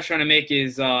point that I was trying to make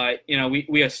is, you know,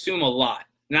 we assume a lot.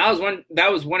 And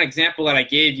that was one example that I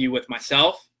gave you with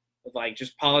myself, with like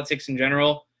just politics in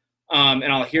general. And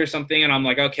I'll hear something and I'm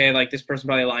like, okay, like this person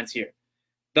probably aligns here.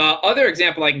 The other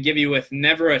example I can give you with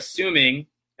never assuming,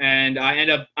 and I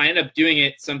end up doing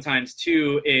it sometimes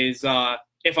too, is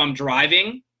if I'm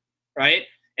driving, right,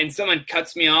 and someone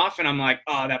cuts me off, and I'm like,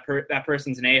 oh, that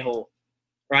person's an a-hole,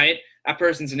 right? That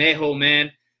person's an a-hole,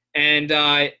 man, and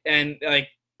like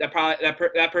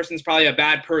that person's probably a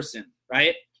bad person,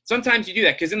 right? Sometimes you do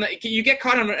that because you get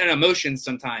caught in emotions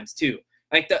sometimes too.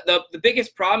 Like the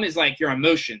biggest problem is like your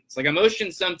emotions. Like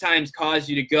emotions sometimes cause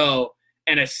you to go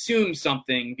and assume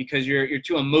something because you're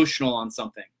too emotional on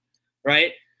something,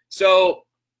 right? So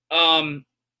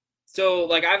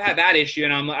like I've had that issue,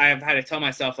 and I've had to tell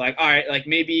myself like, all right, like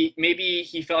maybe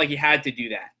he felt like he had to do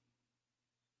that,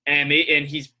 and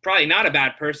he's probably not a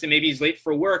bad person. Maybe he's late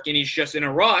for work and he's just in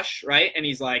a rush, right? And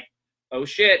he's like, oh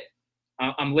shit,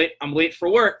 I'm late for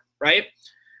work, right?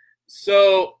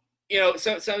 So you know,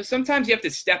 so sometimes you have to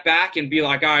step back and be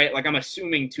like, all right, like I'm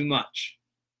assuming too much.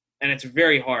 And it's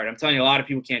very hard. I'm telling you, a lot of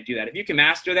people can't do that. If you can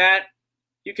master that,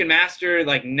 you can master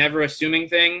like never assuming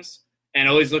things and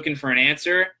always looking for an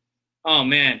answer. Oh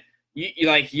man,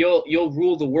 you'll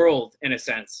rule the world in a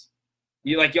sense.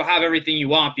 You'll have everything you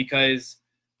want because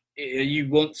you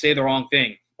won't say the wrong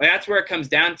thing. Like that's where it comes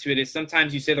down to it, is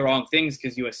sometimes you say the wrong things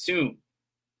because you assume.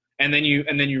 And then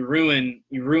you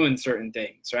ruin certain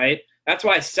things, right? That's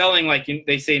why selling, like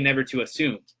they say, never to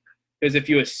assume. Because if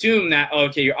you assume that, oh,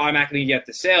 okay, you're automatically going to get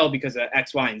the sale because of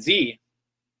X, Y, and Z,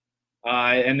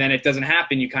 and then it doesn't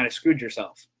happen, you kind of screwed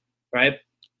yourself, right?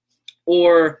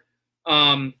 Or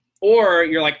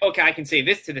you're like, okay, I can say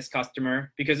this to this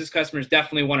customer because this customer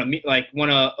definitely want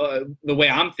the way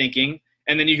I'm thinking,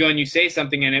 and then you go and you say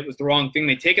something and it was the wrong thing.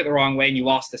 They take it the wrong way and you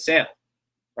lost the sale,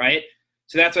 right?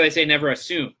 So that's why they say never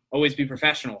assume. Always be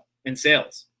professional in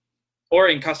sales or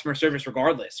in customer service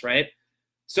regardless, right?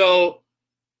 So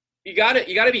you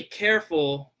gotta be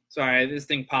careful. Sorry, this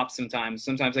thing pops sometimes.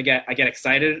 Sometimes I get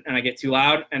excited and I get too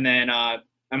loud, and then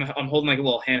I'm holding like a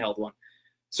little handheld one.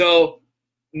 So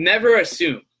never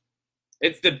assume.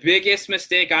 It's the biggest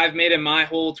mistake I've made in my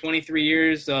whole 23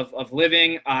 years of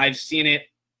living. I've seen it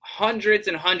hundreds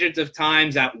and hundreds of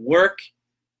times at work,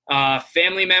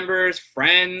 family members,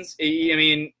 friends. I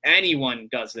mean, anyone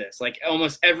does this. Like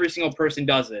almost every single person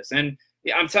does this. And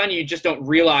I'm telling you, you just don't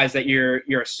realize that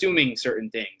you're assuming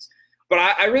certain things. But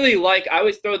I really like, I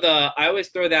always throw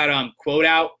that quote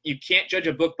out. You can't judge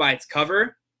a book by its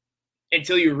cover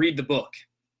until you read the book,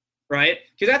 right?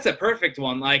 Because that's a perfect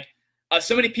one. Like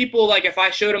so many people, like if I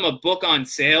showed them a book on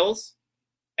sales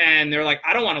and they're like,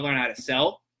 I don't want to learn how to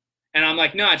sell. And I'm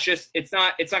like, no, it's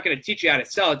not going to teach you how to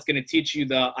sell. It's going to teach you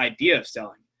the idea of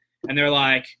selling. And they're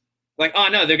like, oh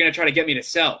no, they're going to try to get me to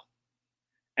sell.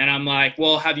 And I'm like,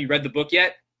 well, have you read the book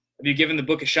yet? Have you given the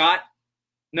book a shot?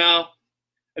 No.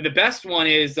 The best one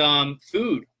is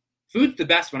food. Food's the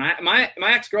best one. My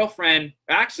ex-girlfriend,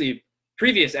 actually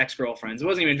previous ex-girlfriends, it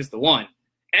wasn't even just the one,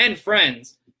 and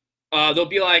friends, they'll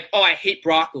be like, oh, I hate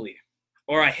broccoli.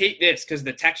 Or I hate this because of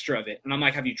the texture of it. And I'm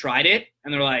like, have you tried it?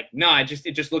 And they're like, no, it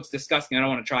just looks disgusting. I don't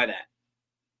want to try that.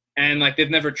 And like they've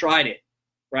never tried it,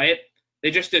 right?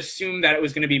 They just assumed that it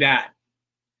was going to be bad.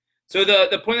 So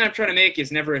the point that I'm trying to make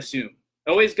is never assume.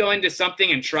 Always go into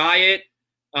something and try it,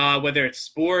 whether it's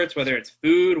sports, whether it's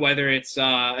food, whether it's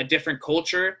a different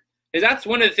culture. Because that's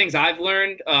one of the things I've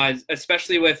learned,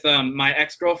 especially with my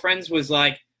ex-girlfriends, was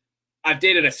like, I've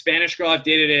dated a Spanish girl, I've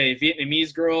dated a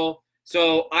Vietnamese girl.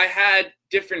 So I had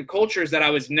different cultures that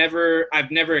I've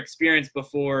never experienced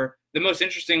before. The most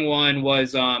interesting one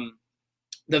was the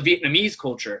Vietnamese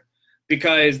culture,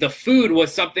 because the food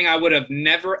was something I would have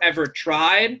never, ever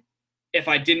tried if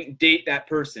I didn't date that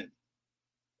person,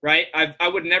 right? I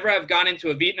would never have gone into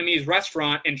a Vietnamese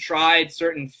restaurant and tried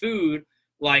certain food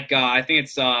like I think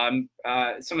it's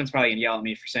someone's probably gonna yell at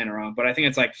me for saying it wrong, but I think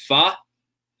it's like pho,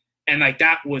 and like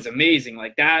that was amazing.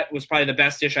 Like that was probably the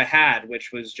best dish I had,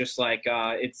 which was just like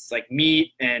it's like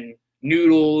meat and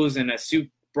noodles and a soup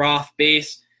broth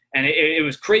base, and it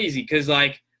was crazy because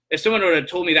like if someone would have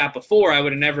told me that before, I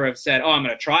would have never have said, "Oh, I'm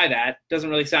gonna try that."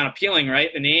 Doesn't really sound appealing,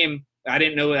 right? The name, I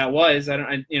didn't know what that was.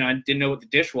 I didn't know what the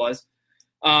dish was.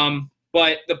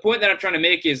 But the point that I'm trying to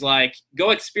make is like,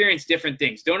 go experience different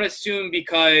things. Don't assume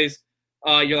because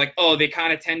you're like, oh, they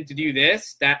kind of tend to do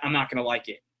this, that I'm not going to like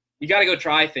it. You got to go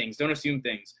try things. Don't assume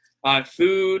things.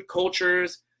 Food,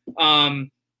 cultures,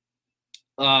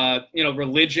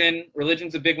 religion.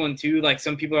 Religion's a big one too. Like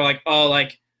some people are like, oh,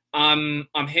 like I'm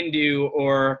Hindu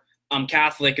or I'm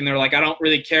Catholic, and they're like, I don't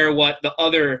really care what the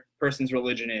other person's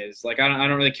religion is. Like I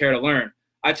don't really care to learn.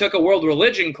 I took a world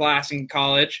religion class in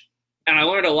college, and I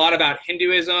learned a lot about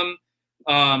Hinduism.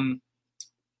 What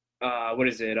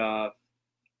is it? Trying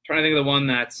to think of the one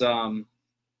that's a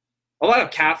lot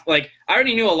of Catholic. Like I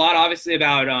already knew a lot, obviously,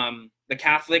 about the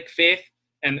Catholic faith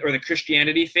or the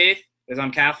Christianity faith, because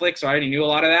I'm Catholic, so I already knew a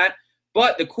lot of that.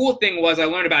 But the cool thing was I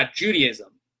learned about Judaism,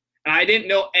 and I didn't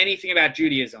know anything about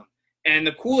Judaism. And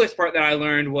the coolest part that I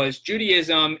learned was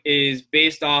Judaism is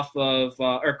based off of,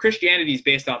 or Christianity is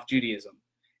based off Judaism.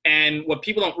 And what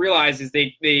people don't realize is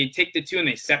they take the two and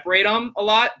they separate them a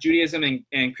lot, Judaism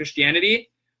and Christianity,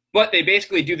 but they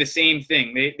basically do the same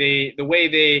thing. The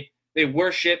way they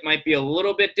worship might be a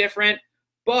little bit different,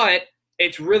 but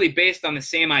it's really based on the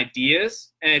same ideas,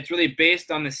 and it's really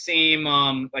based on the same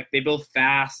like they both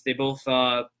fast, they both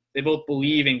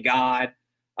believe in God.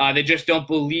 They just don't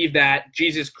believe that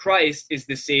Jesus Christ is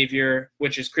the Savior,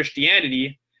 which is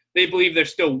Christianity. They believe they're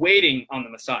still waiting on the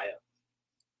Messiah.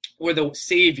 Or the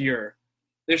Savior.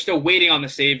 They're still waiting on the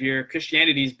Savior.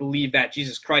 Christianities believe that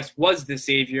Jesus Christ was the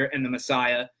Savior and the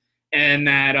Messiah, and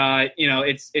that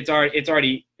it's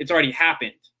already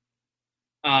happened.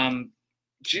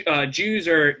 Jews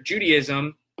or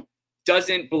Judaism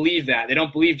doesn't believe that. They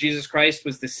don't believe Jesus Christ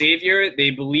was the Savior.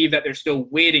 They believe that they're still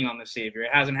waiting on the Savior.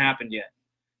 It hasn't happened yet.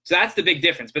 So that's the big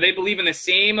difference. But they believe in the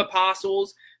same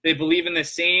apostles. They believe in the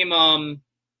same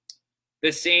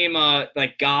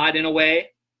like God in a way.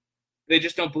 They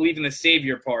just don't believe in the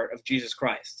Savior part of Jesus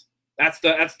Christ. That's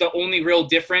the only real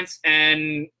difference.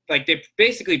 And like they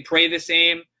basically pray the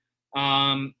same.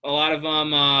 A lot of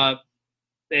them, I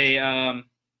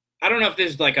don't know if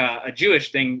this is like a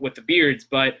Jewish thing with the beards,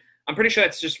 but I'm pretty sure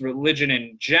that's just religion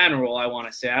in general, I want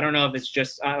to say. I don't know if it's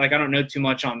just, I don't know too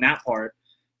much on that part.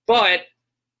 But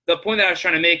the point that I was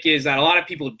trying to make is that a lot of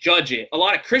people judge it. A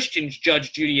lot of Christians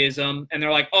judge Judaism, and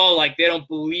they're like, oh, like they don't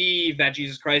believe that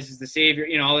Jesus Christ is the Savior,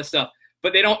 all this stuff.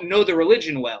 But they don't know the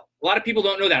religion well. A lot of people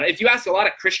don't know that. If you ask a lot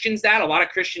of Christians that, a lot of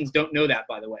Christians don't know that,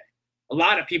 by the way. A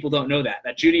lot of people don't know that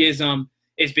Judaism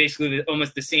is basically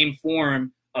almost the same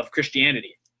form of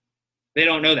Christianity. They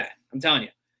don't know that, I'm telling you.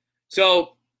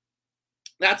 So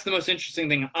that's the most interesting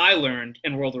thing I learned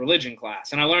in world religion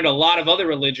class. And I learned a lot of other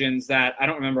religions that I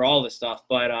don't remember all this stuff,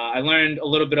 but I learned a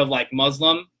little bit of like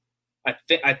Muslim. I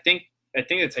think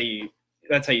that's how you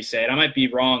say it. I might be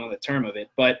wrong on the term of it,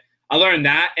 but I learned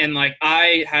that, and like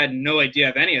I had no idea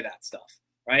of any of that stuff,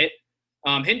 right?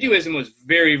 Hinduism was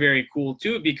very, very cool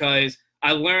too, because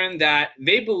I learned that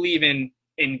they believe in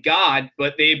God,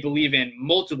 but they believe in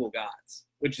multiple gods,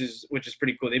 which is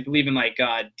pretty cool. They believe in like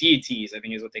deities, I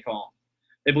think is what they call them.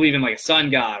 They believe in like a sun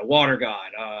god, a water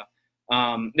god.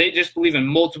 They just believe in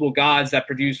multiple gods that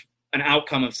produce an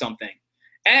outcome of something.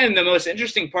 And the most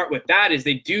interesting part with that is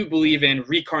they do believe in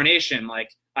reincarnation,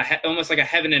 like almost like a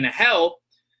heaven and a hell.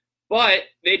 But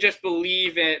they just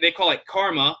believe in, they call it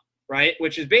karma, right?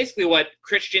 Which is basically what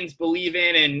Christians believe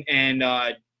in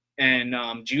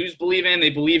and Jews believe in. They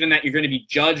believe in that you're going to be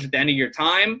judged at the end of your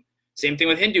time. Same thing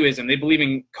with Hinduism. They believe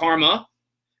in karma,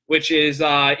 which is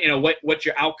what's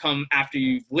your outcome after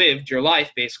you've lived your life,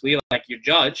 basically, like you're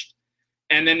judged.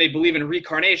 And then they believe in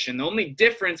reincarnation. The only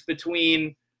difference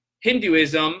between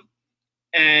Hinduism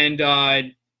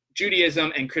and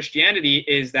Judaism and Christianity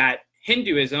is that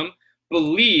Hindus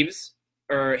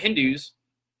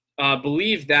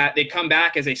believe that they come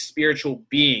back as a spiritual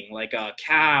being, like a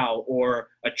cow or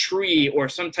a tree or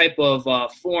some type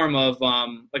of form of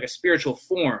like a spiritual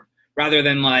form, rather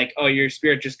than like, oh, your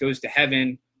spirit just goes to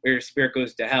heaven or your spirit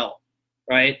goes to hell,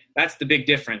 right? That's the big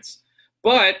difference.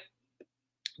 But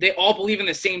they all believe in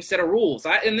the same set of rules.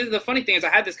 And the funny thing is, I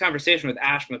had this conversation with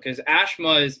Ashma, because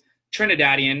Ashma is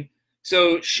Trinidadian.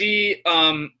 So she,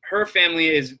 her family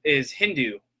is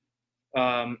Hindu,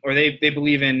 or they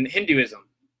believe in Hinduism,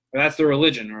 or that's their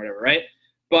religion or whatever, right?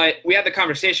 but we had the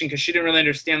conversation because she didn't really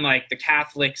understand like the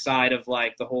Catholic side of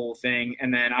like the whole thing.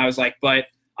 And then I was like, but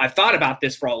I've thought about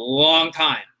this for a long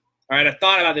time. All right, I've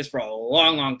thought about this for a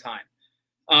long, long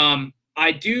time.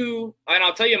 I do, and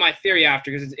I'll tell you my theory after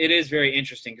because it is very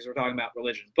interesting because we're talking about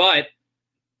religion. But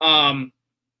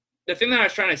the thing that I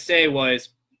was trying to say was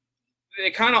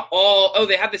they kind of all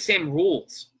they have the same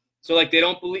rules. So like they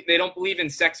don't believe in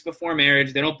sex before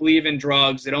marriage. They don't believe in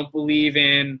drugs. They don't believe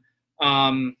in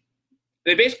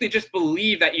they basically just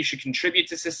believe that you should contribute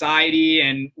to society,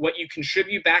 and what you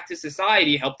contribute back to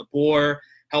society, help the poor,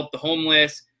 help the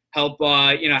homeless, help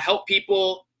help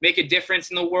people, make a difference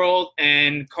in the world,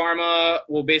 and karma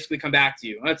will basically come back to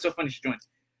you. Oh, that's so funny she joined.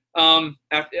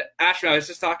 Ashwin, I was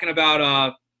just talking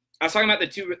about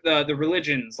the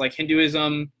religions like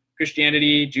Hinduism,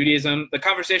 Christianity, Judaism. The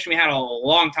conversation we had a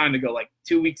long time ago, like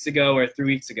 2 weeks ago or 3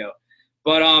 weeks ago.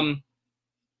 But I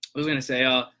was gonna say,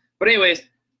 but anyways,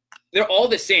 they're all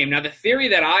the same. Now the theory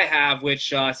that I have,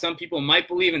 which some people might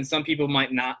believe and some people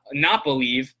might not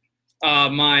believe,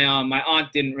 my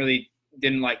aunt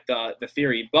didn't like the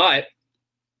theory, but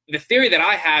the theory that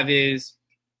I have is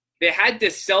they had to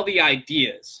sell the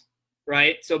ideas,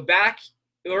 right? So back,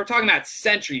 we're talking about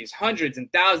centuries, hundreds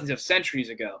and thousands of centuries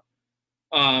ago,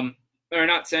 or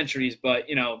not centuries, but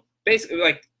basically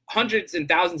like hundreds and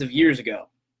thousands of years ago.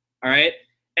 All right.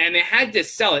 And they had to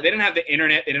sell it. They didn't have the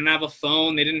internet. They didn't have a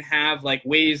phone. They didn't have like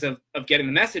ways of getting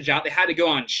the message out. They had to go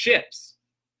on ships.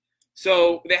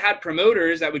 So they had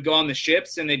promoters that would go on the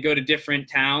ships and they'd go to different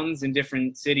towns and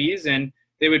different cities, and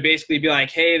they would basically be like,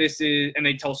 hey, this is, and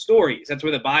they'd tell stories. That's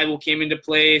where the Bible came into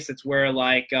place. That's where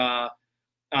like the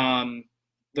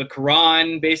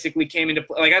Quran basically came into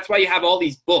play. Like that's why you have all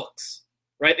these books,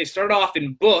 right? They started off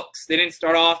in books. They didn't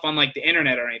start off on like the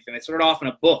internet or anything. They started off in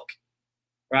a book,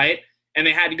 right? And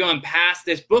they had to go and pass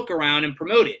this book around and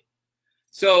promote it.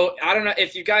 So I don't know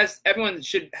if you guys, everyone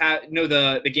should know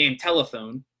the game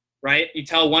Telephone, right? You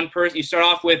tell one person, you start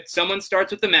off with, someone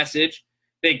starts with the message,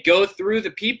 they go through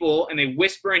the people and they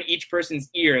whisper in each person's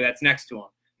ear that's next to them.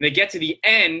 And they get to the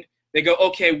end, they go,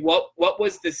 okay, what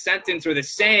was the sentence or the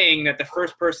saying that the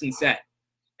first person said?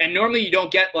 And normally you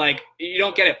don't get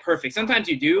it perfect. Sometimes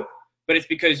you do, but it's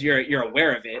because you're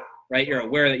aware of it, right? You're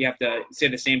aware that you have to say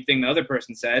the same thing the other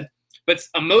person said. But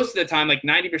most of the time, like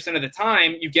 90% of the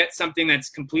time, you get something that's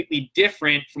completely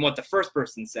different from what the first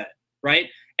person said, right?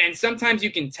 And sometimes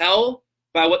you can tell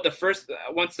by what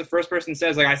once the first person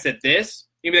says, like I said this,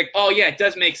 you'll be like, oh yeah, it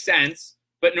does make sense.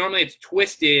 But normally it's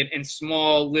twisted in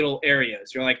small little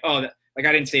areas. You're like, oh, like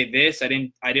I didn't say this. I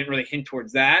didn't really hint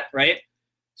towards that, right?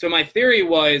 So my theory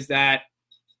was that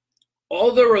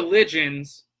all the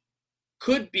religions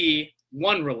could be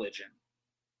one religion,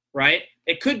 right?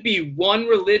 It could be one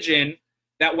religion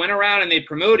that went around and they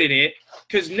promoted it.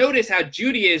 Because notice how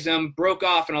Judaism broke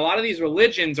off, and a lot of these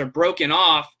religions are broken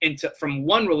off from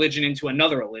one religion into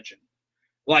another religion.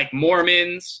 Like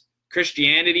Mormons,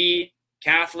 Christianity,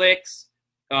 Catholics,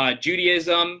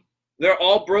 Judaism. They're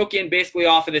all broken basically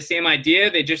off of the same idea.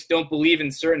 They just don't believe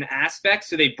in certain aspects,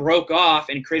 so they broke off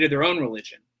and created their own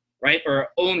religion, right? Or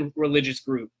own religious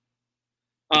group.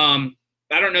 I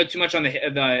don't know too much on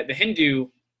the Hindu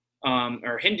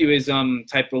or Hinduism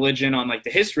type religion, on like the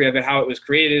history of it, how it was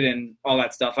created and all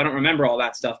that stuff. I don't remember all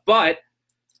that stuff. But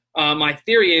my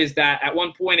theory is that at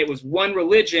one point it was one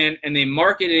religion and they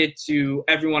marketed it to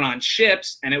everyone on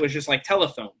ships, and it was just like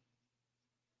telephone.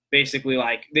 Basically,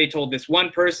 like they told this one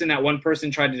person, that one person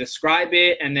tried to describe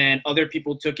it, and then other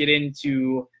people took it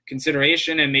into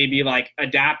consideration and maybe like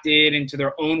adapted into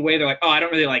their own way. They're like, oh, I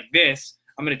don't really like this.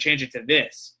 I'm going to change it to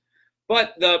this.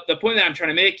 But the point that I'm trying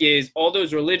to make is all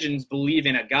those religions believe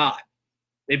in a God.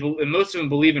 Most of them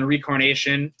believe in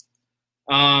reincarnation.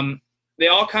 They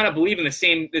all kind of believe in the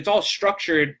same. It's all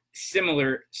structured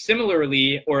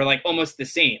similarly, or like almost the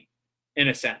same in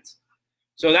a sense.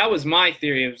 So that was my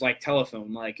theory. It was like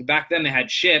telephone. Like back then they had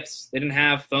ships. They didn't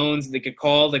have phones they could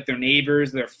call like their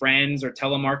neighbors, their friends, or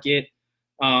telemarket.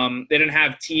 They didn't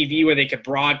have TV where they could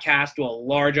broadcast to a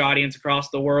large audience across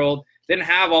the world. They didn't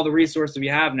have all the resources we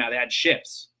have now. They had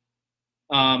ships.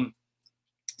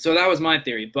 So that was my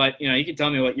theory. But you can tell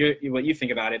me what you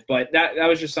think about it. But that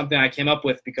was just something I came up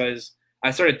with because I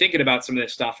started thinking about some of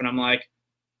this stuff, and I'm like,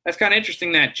 that's kind of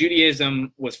interesting that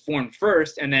Judaism was formed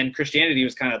first, and then Christianity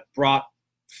was kind of brought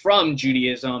from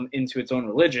Judaism into its own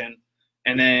religion.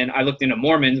 And then I looked into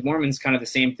Mormons kind of the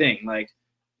same thing. Like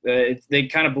they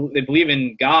believe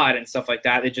in God and stuff like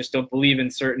that. They just don't believe in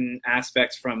certain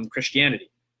aspects from Christianity.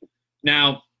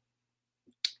 Now,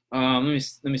 let me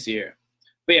see here.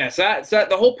 But yeah, so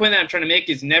the whole point that I'm trying to make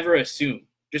is never assume.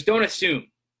 Just don't assume.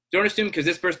 Don't assume because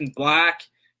this person's black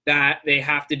that they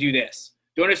have to do this.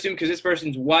 Don't assume because this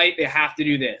person's white, they have to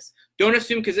do this. Don't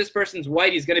assume because this person's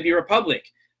white, he's going to be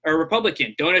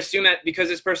Republican. Don't assume that because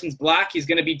this person's black, he's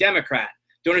going to be Democrat.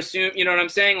 Don't assume, you know what I'm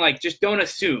saying? Like, just don't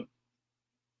assume.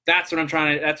 That's what I'm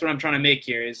trying to make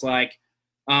here is like,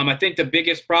 I think the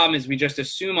biggest problem is we just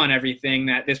assume on everything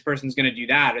that this person's going to do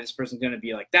that, or this person's going to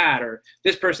be like that, or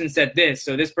this person said this,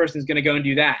 so this person's going to go and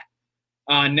do that.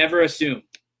 Never assume.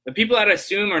 The people that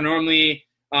assume are normally,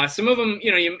 some of them,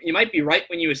 you might be right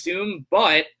when you assume,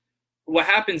 but what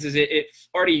happens is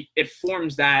it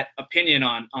forms that opinion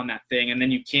on that thing, and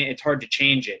then it's hard to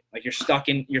change it. Like you're stuck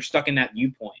in that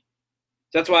viewpoint.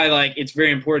 So that's why like it's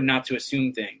very important not to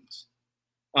assume things.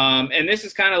 And this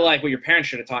is kind of like what your parents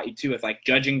should have taught you too, with like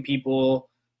judging people.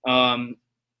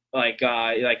 Like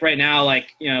right now,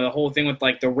 like, the whole thing with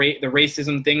like the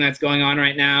racism thing that's going on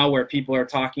right now, where people are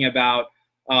talking about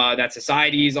that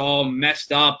society's all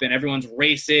messed up and everyone's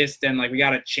racist, and like we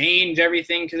got to change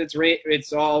everything because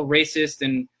it's all racist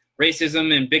and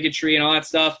racism and bigotry and all that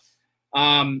stuff.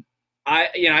 I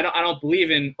don't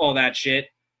believe in all that shit,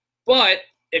 but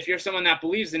if you're someone that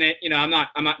believes in it, I'm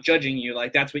not judging you.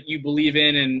 Like that's what you believe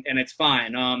in, and it's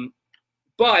fine.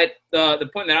 But the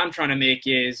point that I'm trying to make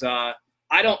is I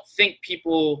don't think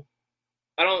people.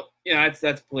 That's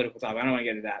a political topic. I don't want to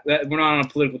get into that. We're not on a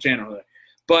political channel here.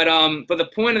 But the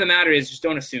point of the matter is just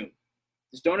don't assume.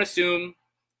 Just don't assume.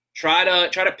 Try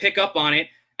to pick up on it.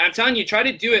 And I'm telling you, try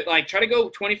to do it. Like try to go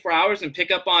 24 hours and try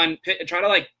to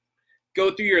like go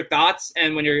through your thoughts,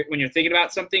 and when you're thinking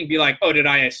about something, be like, oh, did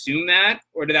I assume that,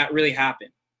 or did that really happen?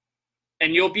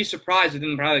 And you'll be surprised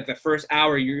within probably like the first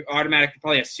hour, you automatically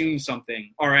probably assume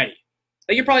something already.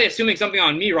 Like you're probably assuming something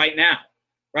on me right now,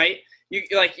 right?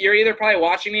 You're either probably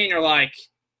watching me and you're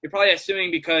probably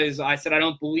assuming because I said I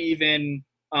don't believe in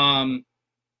like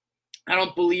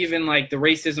the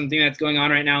racism thing that's going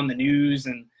on right now in the news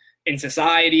and in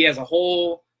society as a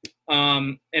whole.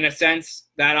 In a sense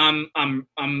that I'm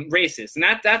racist, and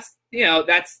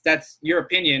that's your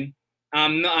opinion.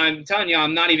 I'm telling you,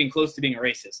 I'm not even close to being a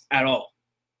racist at all.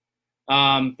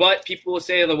 But people will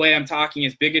say the way I'm talking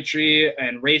is bigotry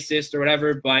and racist or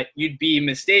whatever, but you'd be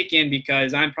mistaken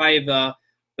because I'm probably the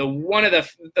one of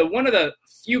the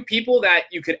few people that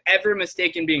you could ever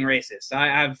mistake in being racist.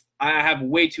 I have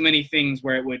way too many things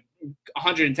where it would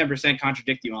 110%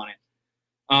 contradict you on it.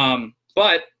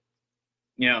 But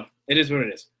it is what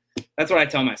it is. That's what I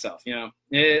tell myself,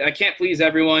 I can't please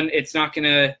everyone. It's not going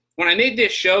to, when I made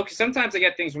this show, because sometimes I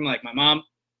get things from like my mom,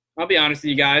 I'll be honest with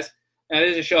you guys.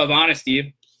 This is a show of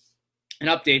honesty and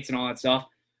updates and all that stuff.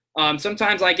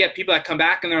 Sometimes I get people that come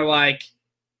back and they're like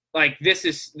this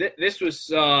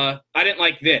was, I didn't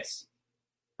like this.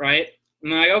 Right.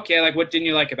 And I'm like, okay, like what didn't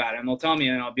you like about it? And they'll tell me,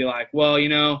 and I'll be like, well,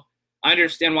 I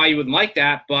understand why you wouldn't like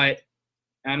that, but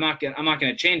I'm not going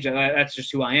to change it. That's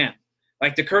just who I am.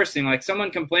 Like the cursing, like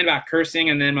someone complained about cursing,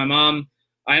 and then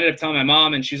I ended up telling my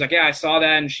mom, and she's like, yeah, I saw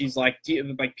that. And she's like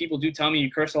people do tell me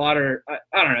you curse a lot, or I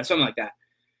don't know, something like that.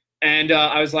 And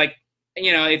I was like,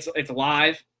 it's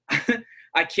live.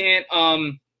 I can't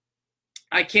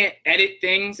edit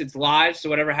things. It's live. So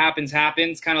whatever happens.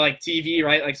 Kind of like TV,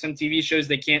 right? Like some TV shows,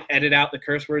 they can't edit out the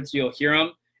curse words. So you'll hear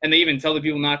them, and they even tell the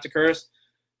people not to curse.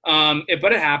 But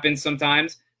it happens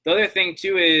sometimes. The other thing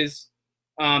too is,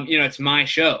 it's my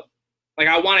show. Like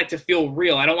I want it to feel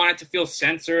real. I don't want it to feel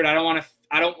censored.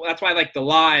 That's why I like the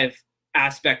live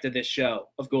aspect of this show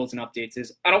of Goals and Updates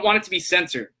is I don't want it to be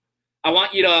censored. I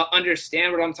want you to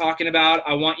understand what I'm talking about.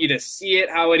 I want you to see it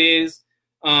how it is.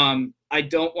 I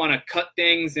don't want to cut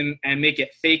things and make it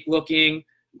fake looking.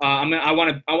 I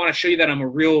want to show you that I'm a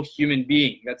real human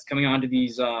being that's coming onto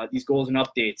these Goals and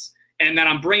Updates, and that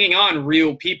I'm bringing on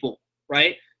real people,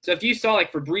 right? So if you saw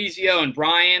like Fabrizio and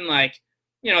Brian, like,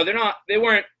 they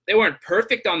weren't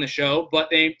perfect on the show, but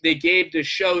they gave the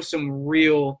show some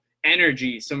real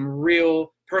energy, some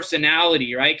real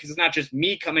personality, right? Because it's not just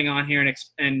me coming on here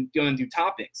and going through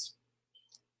topics.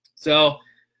 So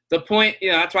the point,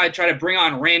 that's why I try to bring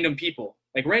on random people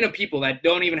that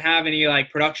don't even have any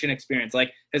like production experience.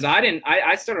 Like, because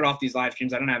I started off these live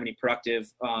streams, I don't have any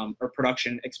productive or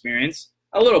production experience,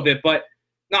 a little bit, but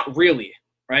not really,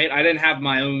 right? I didn't have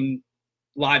my own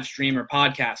live stream or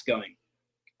podcast going.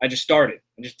 I just started.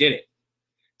 I just did it.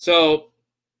 So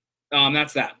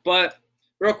that's that. But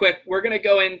real quick, we're going to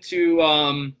go into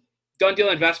Done Deal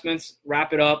Investments,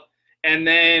 wrap it up. And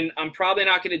then I'm probably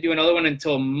not going to do another one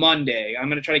until Monday. I'm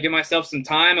going to try to give myself some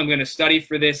time. I'm going to study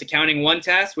for this Accounting 1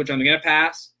 test, which I'm going to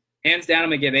pass. Hands down, I'm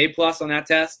going to get A+ on that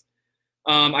test.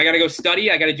 I got to go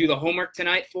study. I got to do the homework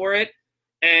tonight for it.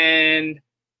 And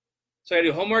so I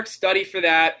do homework, study for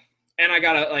that. And I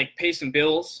got to like pay some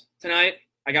bills tonight.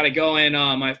 I got to go in.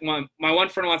 My one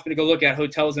friend wants me to go look at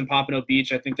hotels in Pompano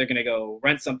Beach. I think they're going to go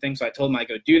rent something. So I told him I'd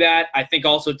go do that. I think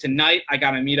also tonight I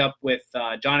got to meet up with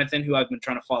Jonathan, who I've been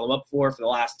trying to follow up for the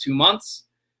last 2 months.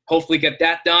 Hopefully get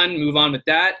that done, move on with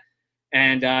that,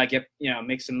 and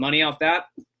make some money off that.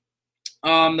 The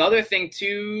other thing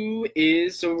too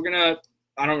is, so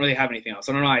I don't really have anything else.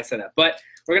 I don't know why I said that, but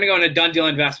we're going to go into Done Deal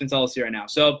Investments LLC right now.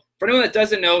 So for anyone that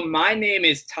doesn't know, my name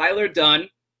is Tyler Dunn.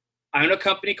 I own a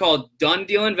company called Done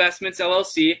Deal Investments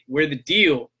LLC, where the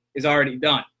deal is already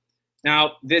done.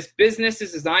 Now, this business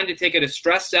is designed to take a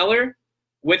distressed seller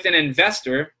with an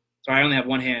investor. Sorry, I only have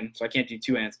one hand, so I can't do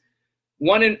two hands.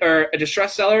 A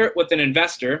distressed seller with an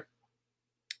investor,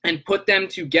 and put them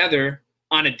together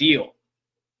on a deal.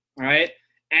 All right.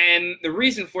 And the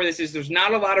reason for this is there's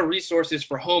not a lot of resources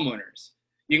for homeowners.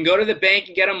 You can go to the bank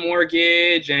and get a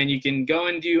mortgage, and you can go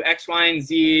and do X, Y, and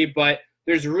Z, but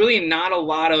there's really not a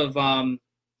lot of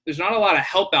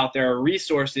help out there or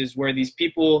resources where these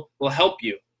people will help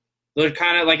you. They're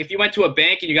kind of like, if you went to a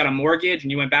bank and you got a mortgage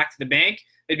and you went back to the bank,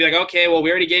 they'd be like, okay, well,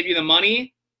 we already gave you the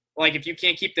money. Like, if you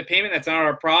can't keep the payment, that's not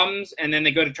our problems. And then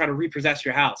they go to try to repossess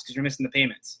your house because you're missing the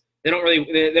payments. They don't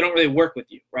really work with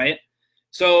you, right?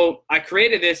 So I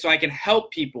created this so I can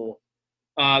help people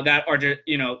that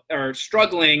are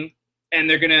struggling, and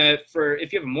they're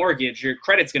if you have a mortgage, your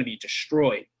credit's gonna be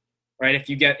destroyed, right? If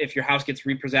your house gets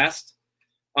repossessed,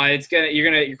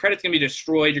 your credit's gonna be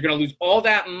destroyed. You're gonna lose all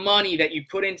that money that you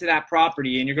put into that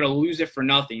property, and you're gonna lose it for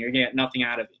nothing. You're gonna get nothing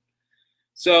out of it.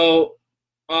 So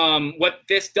what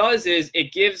this does is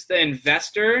it gives the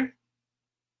investor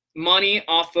money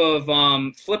off of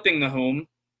flipping the home,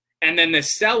 and then the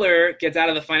seller gets out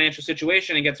of the financial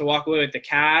situation and gets to walk away with the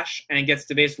cash and gets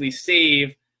to basically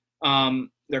save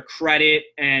their credit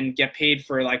and get paid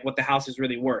for like what the house is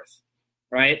really worth,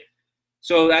 right?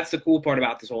 So that's the cool part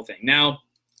about this whole thing. Now,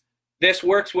 this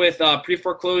works with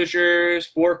pre-foreclosures,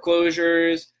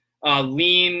 foreclosures,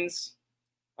 liens,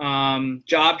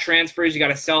 job transfers. You got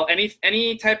to sell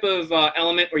any type of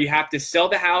element where you have to sell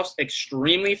the house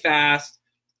extremely fast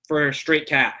for straight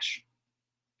cash.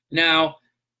 Now,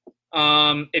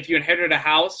 if you inherited a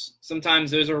house,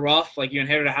 sometimes those are rough. Like, you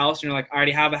inherit a house and you're like, I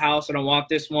already have a house, I don't want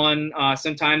this one.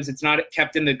 Sometimes it's not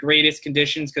kept in the greatest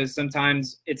conditions because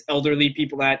sometimes it's elderly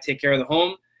people that take care of the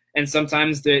home, and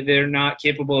sometimes they're not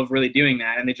capable of really doing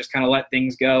that, and they just kind of let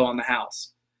things go on the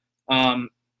house.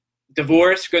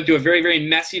 Divorce, going through a very, very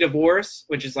messy divorce,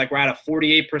 which is like we're at a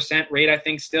 48% rate, I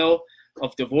think, still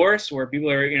of divorce, where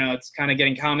people are, it's kind of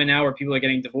getting common now where people are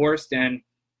getting divorced and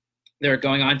they're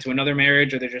going on to another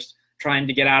marriage, or they're just trying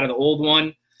to get out of the old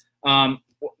one.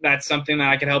 That's something that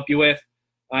I could help you with.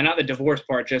 Not the divorce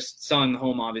part, just selling the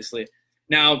home, obviously.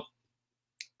 Now,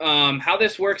 how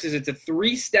this works is it's a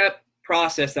 3-step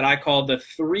process that I call the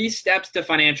 3 steps to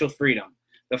financial freedom.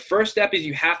 The first step is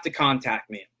you have to contact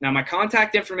me. Now, my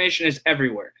contact information is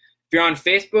everywhere. If you're on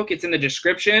Facebook, it's in the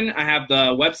description. I have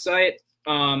the website.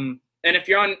 And if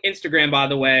you're on Instagram, by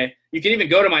the way, you can even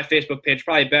go to my Facebook page,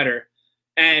 probably better.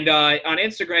 And on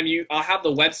Instagram, I'll have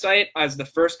the website as the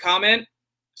first comment.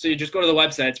 So you just go to the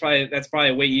website. That's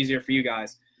probably way easier for you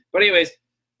guys. But anyways,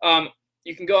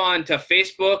 you can go on to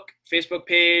Facebook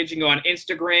page. You can go on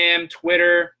Instagram,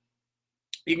 Twitter.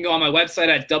 You can go on my website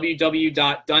at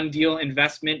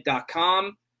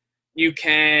www.donedealinvestment.com. You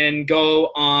can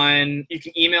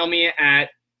email me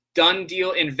at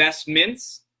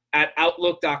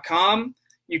donedealinvestments@outlook.com.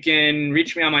 You can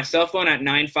reach me on my cell phone at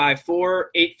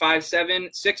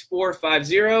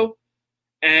 954-857-6450.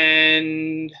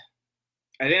 And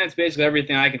I think that's basically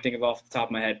everything I can think of off the top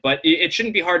of my head. But it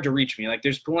shouldn't be hard to reach me. Like,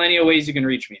 there's plenty of ways you can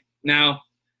reach me. Now,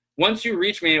 once you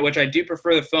reach me, which I do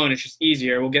prefer the phone, it's just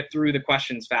easier. We'll get through the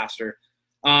questions faster.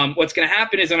 What's going to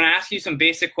happen is I'm going to ask you some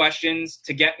basic questions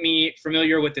to get me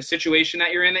familiar with the situation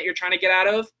that you're in, that you're trying to get out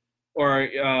of, or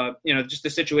just the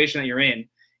situation that you're in.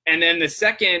 And then the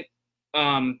second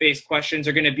based questions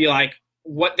are going to be like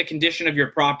what the condition of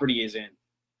your property is in.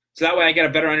 So that way I get a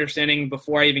better understanding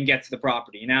before I even get to the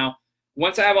property. Now,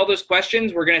 once I have all those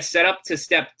questions, we're going to set up to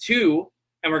step 2,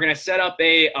 and we're going to set up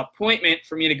a appointment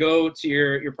for me to go to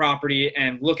your property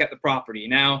and look at the property.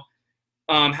 Now,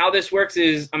 how this works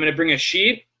is I'm going to bring a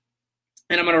sheet,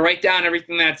 and I'm going to write down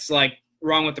everything that's like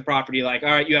wrong with the property. Like,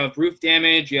 all right, you have roof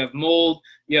damage, you have mold,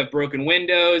 you have broken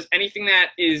windows, anything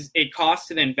that is a cost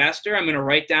to the investor, I'm going to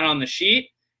write down on the sheet,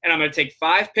 and I'm going to take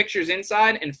 5 pictures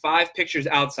inside and 5 pictures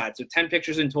outside, so 10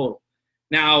 pictures in total.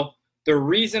 Now, the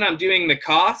reason I'm doing the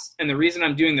cost and the reason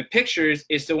I'm doing the pictures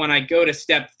is so when I go to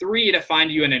step 3 to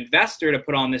find you an investor to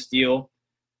put on this deal,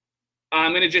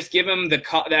 I'm going to just give them the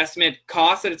estimate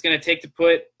cost that it's going to take to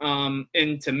put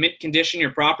into mint condition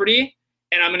your property.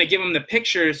 and I'm going to give them the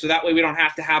pictures so that way we don't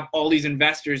have to have all these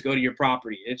investors go to your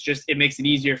property. It makes it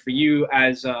easier for you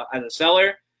as a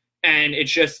seller, and it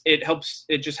just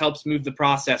helps move the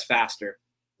process faster.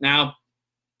 Now,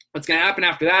 what's going to happen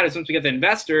after that is once we get the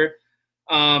investor,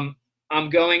 I'm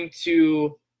going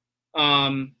to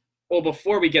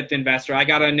before we get the investor, I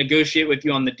got to negotiate with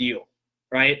you on the deal,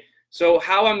 right? So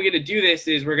how I'm going to do this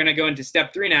is we're going to go into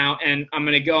step 3 now, and I'm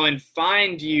going to go and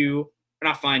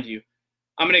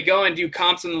I'm going to go and do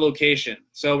comps on the location.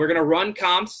 So we're going to run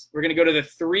comps. We're going to go to the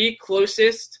 3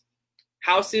 closest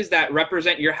houses that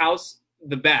represent your house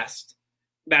the best,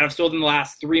 that have sold in the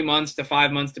last 3 months to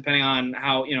 5 months, depending on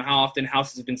how often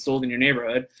houses have been sold in your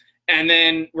neighborhood. And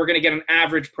then we're going to get an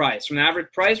average price. From the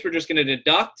average price, we're just going to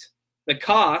deduct the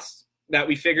costs that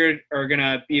we figured are going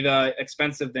to be the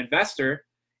expense of the investor.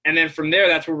 And then from there,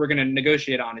 that's what we're going to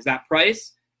negotiate on, is that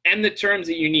price and the terms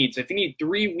that you need. So if you need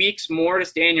 3 weeks more to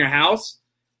stay in your house,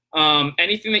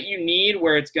 anything that you need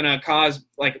where it's going to cause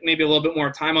like maybe a little bit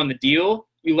more time on the deal,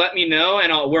 you let me know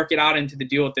and I'll work it out into the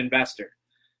deal with the investor.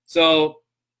 So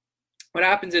what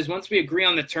happens is once we agree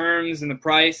on the terms and the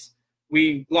price,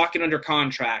 we lock it under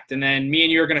contract. And then me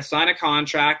and you are going to sign a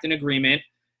contract, an agreement.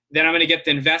 Then I'm going to get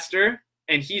the investor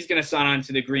and he's going to sign on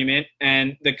to the agreement,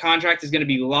 and the contract is going to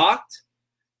be locked.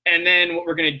 And then what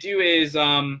we're going to do is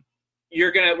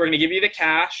we're going to give you the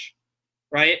cash,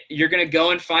 right? You're going to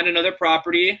go and find another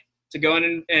property to go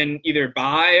in and either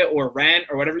buy or rent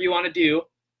or whatever you want to do.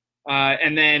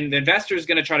 And then the investor is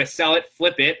going to try to sell it,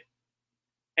 flip it.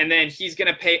 And then he's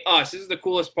going to pay us. This is the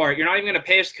coolest part. You're not even going to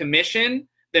pay us commission.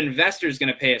 The investor is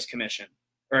going to pay us commission,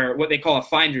 or what they call a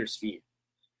finder's fee.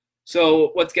 So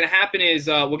what's going to happen is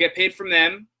we'll get paid from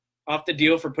them off the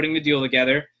deal for putting the deal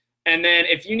together. And then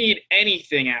if you need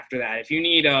anything after that, if you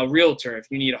need a realtor, if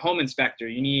you need a home inspector,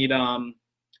 you need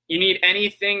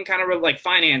anything kind of like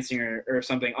financing or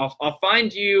something, I'll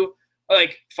find you.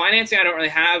 Like financing, I don't really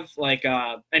have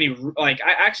any. Like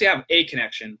I actually have a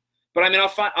connection, but I mean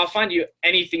I'll find you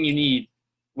anything you need,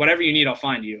 whatever you need, I'll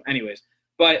find you. Anyways,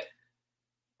 but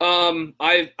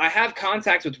I have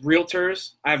contacts with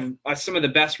realtors. I have some of the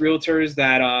best realtors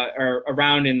that are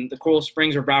around in the Coral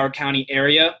Springs or Broward County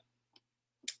area.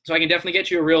 So I can definitely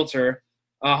get you a realtor.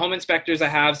 Home inspectors, I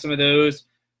have some of those.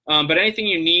 But anything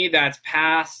you need that's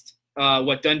past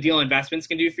what Done Deal Investments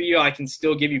can do for you, I can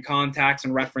still give you contacts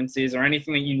and references or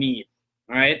anything that you need.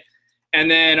 All right. And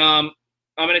then I'm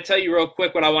going to tell you real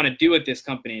quick what I want to do with this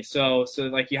company. So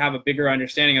like you have a bigger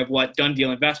understanding of what Done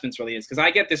Deal Investments really is. Because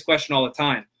I get this question all the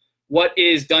time. What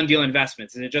is Done Deal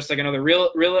Investments? Is it just like another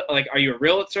like, are you a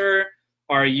realtor?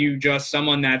 Are you just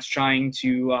someone that's trying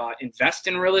to invest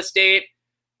in real estate?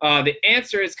 The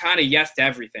answer is kind of yes to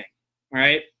everything. All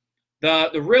right.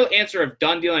 The real answer of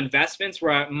Done Deal Investments,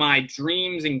 where my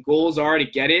dreams and goals are to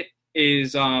get it,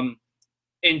 is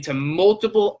into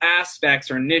multiple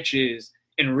aspects or niches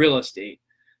in real estate.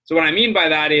 So what I mean by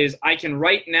that is I can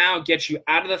right now get you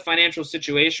out of the financial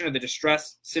situation or the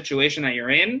distressed situation that you're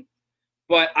in,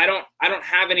 but I don't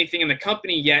have anything in the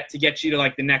company yet to get you to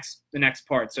like the next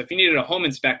part. So if you needed a home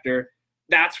inspector,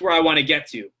 that's where I want to get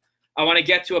to. I want to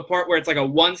get to a part where it's like a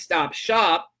one-stop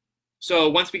shop. So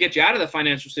once we get you out of the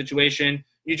financial situation,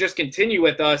 you just continue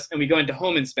with us and we go into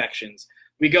home inspections.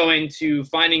 We go into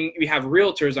we have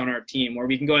realtors on our team where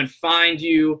we can go and find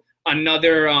you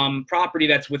another property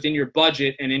that's within your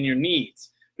budget and in your needs.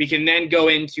 We can then go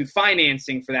into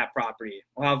financing for that property.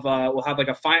 We'll have like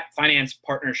a finance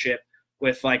partnership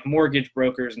with like mortgage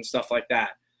brokers and stuff like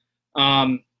that.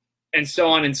 And so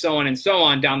on and so on and so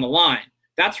on down the line.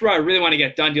 That's where I really want to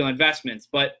get Done Deal Investments.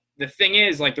 But the thing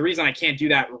is, like, the reason I can't do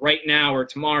that right now or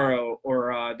tomorrow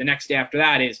or the next day after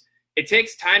that is it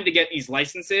takes time to get these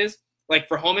licenses. Like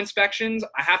for home inspections,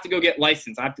 I have to go get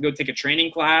licensed. I have to go take a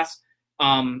training class,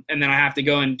 and then I have to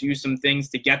go and do some things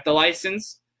to get the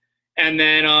license. And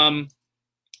then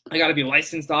I got to be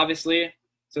licensed, obviously.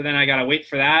 So then I got to wait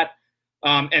for that.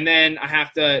 And then I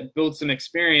have to build some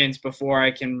experience before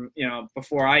I can,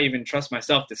 before I even trust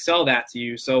myself to sell that to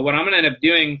you. So what I'm going to end up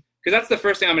doing, because that's the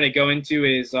first thing I'm going to go into,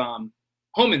 is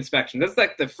home inspections. That's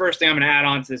like the first thing I'm going to add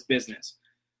on to this business.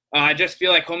 I just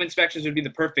feel like home inspections would be the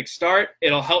perfect start.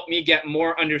 It'll help me get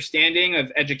more understanding of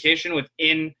education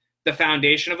within the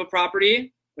foundation of a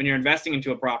property when you're investing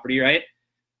into a property, right?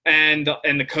 And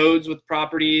the codes with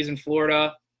properties in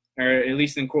Florida, or at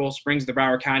least in Coral Springs, the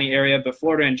Broward County area, but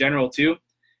Florida in general too.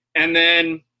 And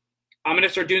then I'm going to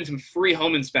start doing some free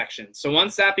home inspections. So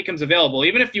once that becomes available,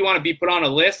 even if you want to be put on a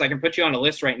list, I can put you on a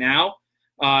list right now.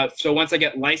 So once I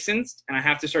get licensed and I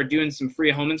have to start doing some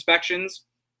free home inspections,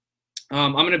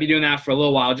 I'm going to be doing that for a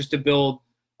little while just to build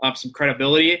up some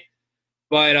credibility.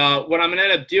 But what I'm going to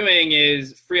end up doing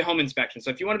is free home inspection. So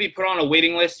if you want to be put on a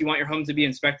waiting list, you want your home to be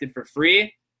inspected for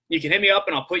free, you can hit me up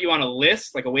and I'll put you on a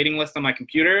list, like a waiting list on my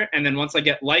computer. And then once I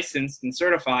get licensed and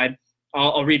certified,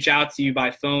 I'll reach out to you by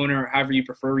phone or however you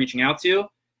prefer reaching out to,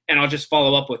 and I'll just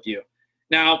follow up with you.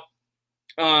 Now,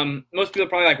 most people are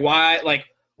probably like,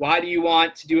 why do you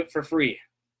want to do it for free?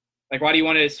 Like, why do you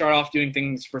want to start off doing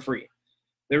things for free?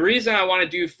 The reason I want to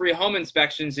do free home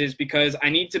inspections is because I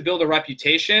need to build a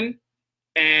reputation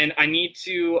and I need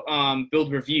to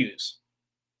build reviews.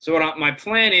 So what my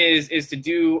plan is to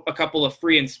do a couple of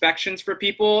free inspections for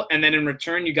people, and then in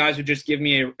return, you guys would just give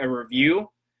me a review.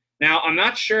 Now, I'm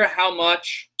not sure how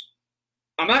much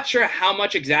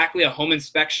exactly a home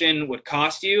inspection would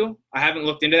cost you. I haven't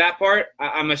looked into that part.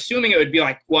 I'm assuming it would be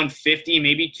like $150,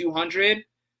 maybe $200.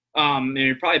 And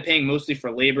you're probably paying mostly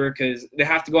for labor because they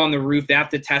have to go on the roof. They have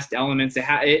to test elements.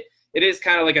 It is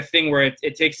kind of like a thing where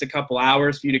it takes a couple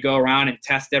hours for you to go around and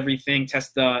test everything,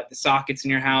 test the sockets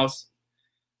in your house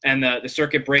and the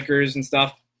circuit breakers and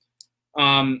stuff.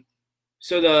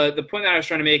 So the point that I was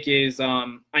trying to make is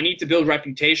I need to build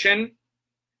reputation.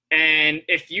 And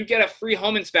if you get a free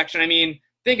home inspection, I mean,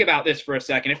 think about this for a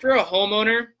second. If you're a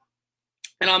homeowner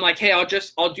and I'm like, hey,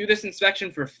 I'll do this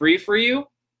inspection for free for you,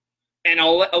 and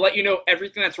I'll let you know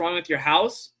everything that's wrong with your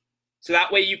house, so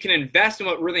that way you can invest in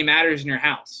what really matters in your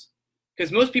house.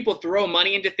 Because most people throw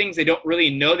money into things they don't really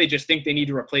know. They just think they need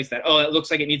to replace that. Oh, it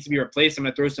looks like it needs to be replaced. I'm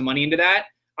going to throw some money into that.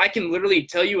 I can literally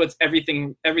tell you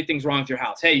everything's wrong with your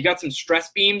house. Hey, you got some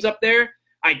stress beams up there?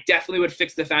 I definitely would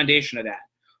fix the foundation of that.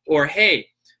 Or, hey,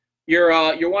 your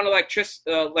one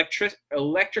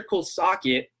electrical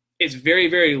socket is very,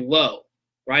 very low,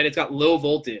 right? It's got low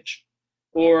voltage.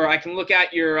 Or I can look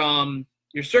at your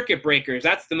circuit breakers.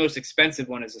 That's the most expensive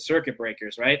one, is the circuit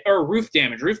breakers, right? Or roof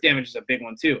damage. Roof damage is a big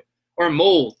one too. Or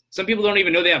mold. Some people don't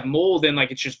even know they have mold and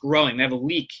like it's just growing. They have a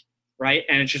leak, right?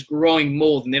 And it's just growing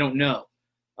mold and they don't know.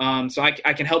 So I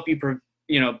can help you,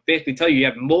 basically tell you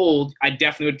have mold. I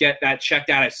definitely would get that checked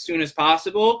out as soon as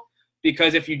possible,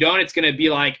 because if you don't, it's going to be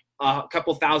like a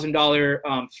couple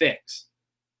 $1,000 fix.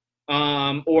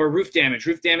 Or roof damage.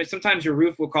 Roof damage. Sometimes your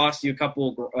roof will cost you a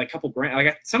couple grand.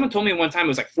 Like someone told me one time it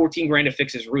was like 14 grand to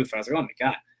fix his roof. I was like, oh my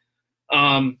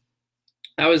god.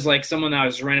 That was like someone that I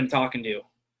was random talking to,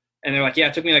 and they're like, yeah,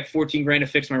 it took me like 14 grand to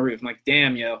fix my roof. I'm like,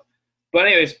 damn, yo. But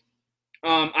anyways,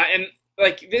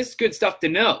 this is good stuff to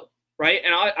know, right?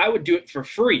 And I would do it for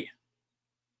free.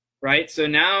 Right? So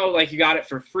now, like, you got it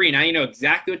for free. Now you know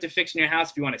exactly what to fix in your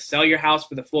house. If you want to sell your house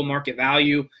for the full market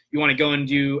value, you want to go and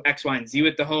do X, Y, and Z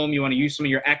with the home, you want to use some of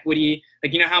your equity.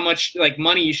 Like, you know how much, like,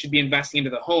 money you should be investing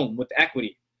into the home with the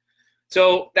equity.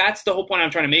 So that's the whole point I'm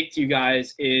trying to make to you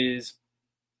guys is,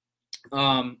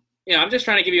 I'm just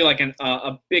trying to give you, like,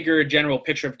 a bigger general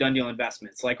picture of Done Deal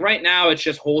Investments. Like, right now, it's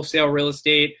just wholesale real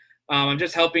estate. I'm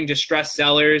just helping distressed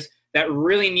sellers that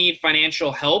really need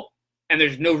financial help, and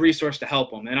there's no resource to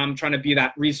help them. And I'm trying to be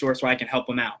that resource where I can help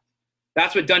them out.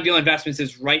 That's what Done Deal Investments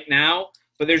is right now.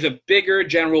 But there's a bigger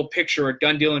general picture where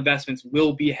Done Deal Investments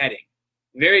will be heading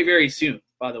very, very soon,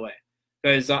 by the way.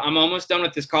 Because I'm almost done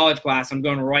with this college class. I'm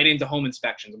going right into home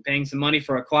inspections. I'm paying some money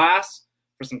for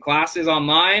some classes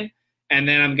online. And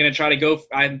then I'm going to try to go.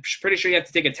 I'm pretty sure you have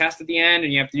to take a test at the end,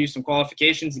 and you have to do some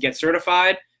qualifications to get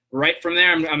certified. Right from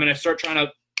there, I'm going to start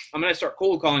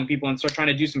cold calling people and start trying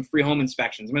to do some free home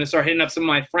inspections. I'm going to start hitting up some of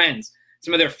my friends,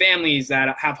 some of their families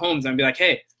that have homes, and be like,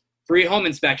 hey, free home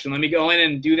inspection. Let me go in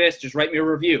and do this. Just write me a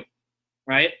review,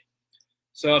 right?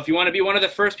 So if you want to be one of the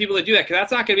first people to do that, because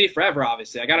that's not going to be forever,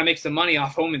 obviously. I got to make some money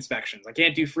off home inspections. I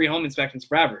can't do free home inspections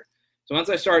forever. So once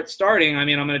I start starting, I'm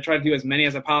going to try to do as many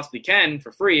as I possibly can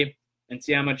for free and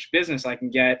see how much business I can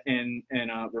get in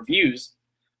reviews.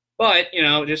 But,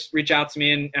 just reach out to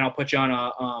me and I'll put you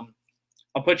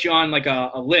on like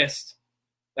a list,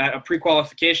 a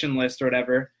pre-qualification list or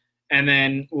whatever, and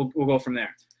then we'll go from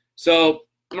there. So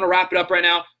I'm going to wrap it up right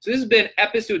now. So this has been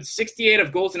episode 68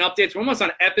 of Goals and Updates. We're almost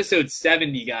on episode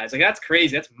 70, guys. Like, that's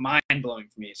crazy. That's mind-blowing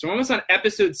for me. So we're almost on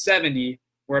episode 70.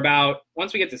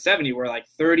 Once we get to 70, we're like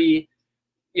 30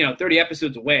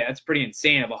 episodes away. That's pretty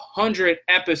insane, of 100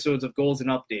 episodes of Goals and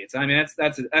Updates. I mean,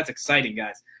 that's exciting,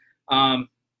 guys.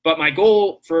 But my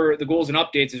goal for the Goals and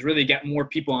Updates is really get more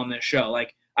people on this show.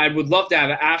 Like, I would love to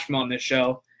have Ashma on this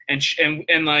show,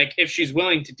 and like, if she's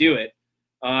willing to do it,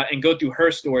 and go through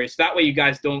her story. So that way you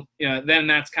guys don't, then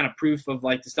that's kind of proof of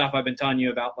like the stuff I've been telling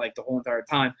you about like the whole entire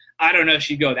time. I don't know if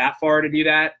she'd go that far to do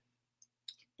that,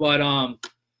 but I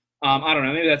don't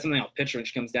know. Maybe that's something I'll pitch her when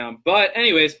she comes down. But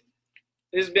anyways,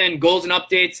 this has been Goals and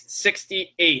Updates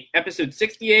 68, episode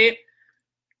 68.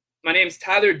 My name's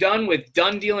Tyler Dunn with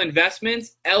Done Deal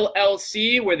Investments,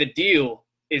 LLC, where the deal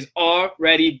is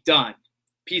already done.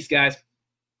 Peace, guys.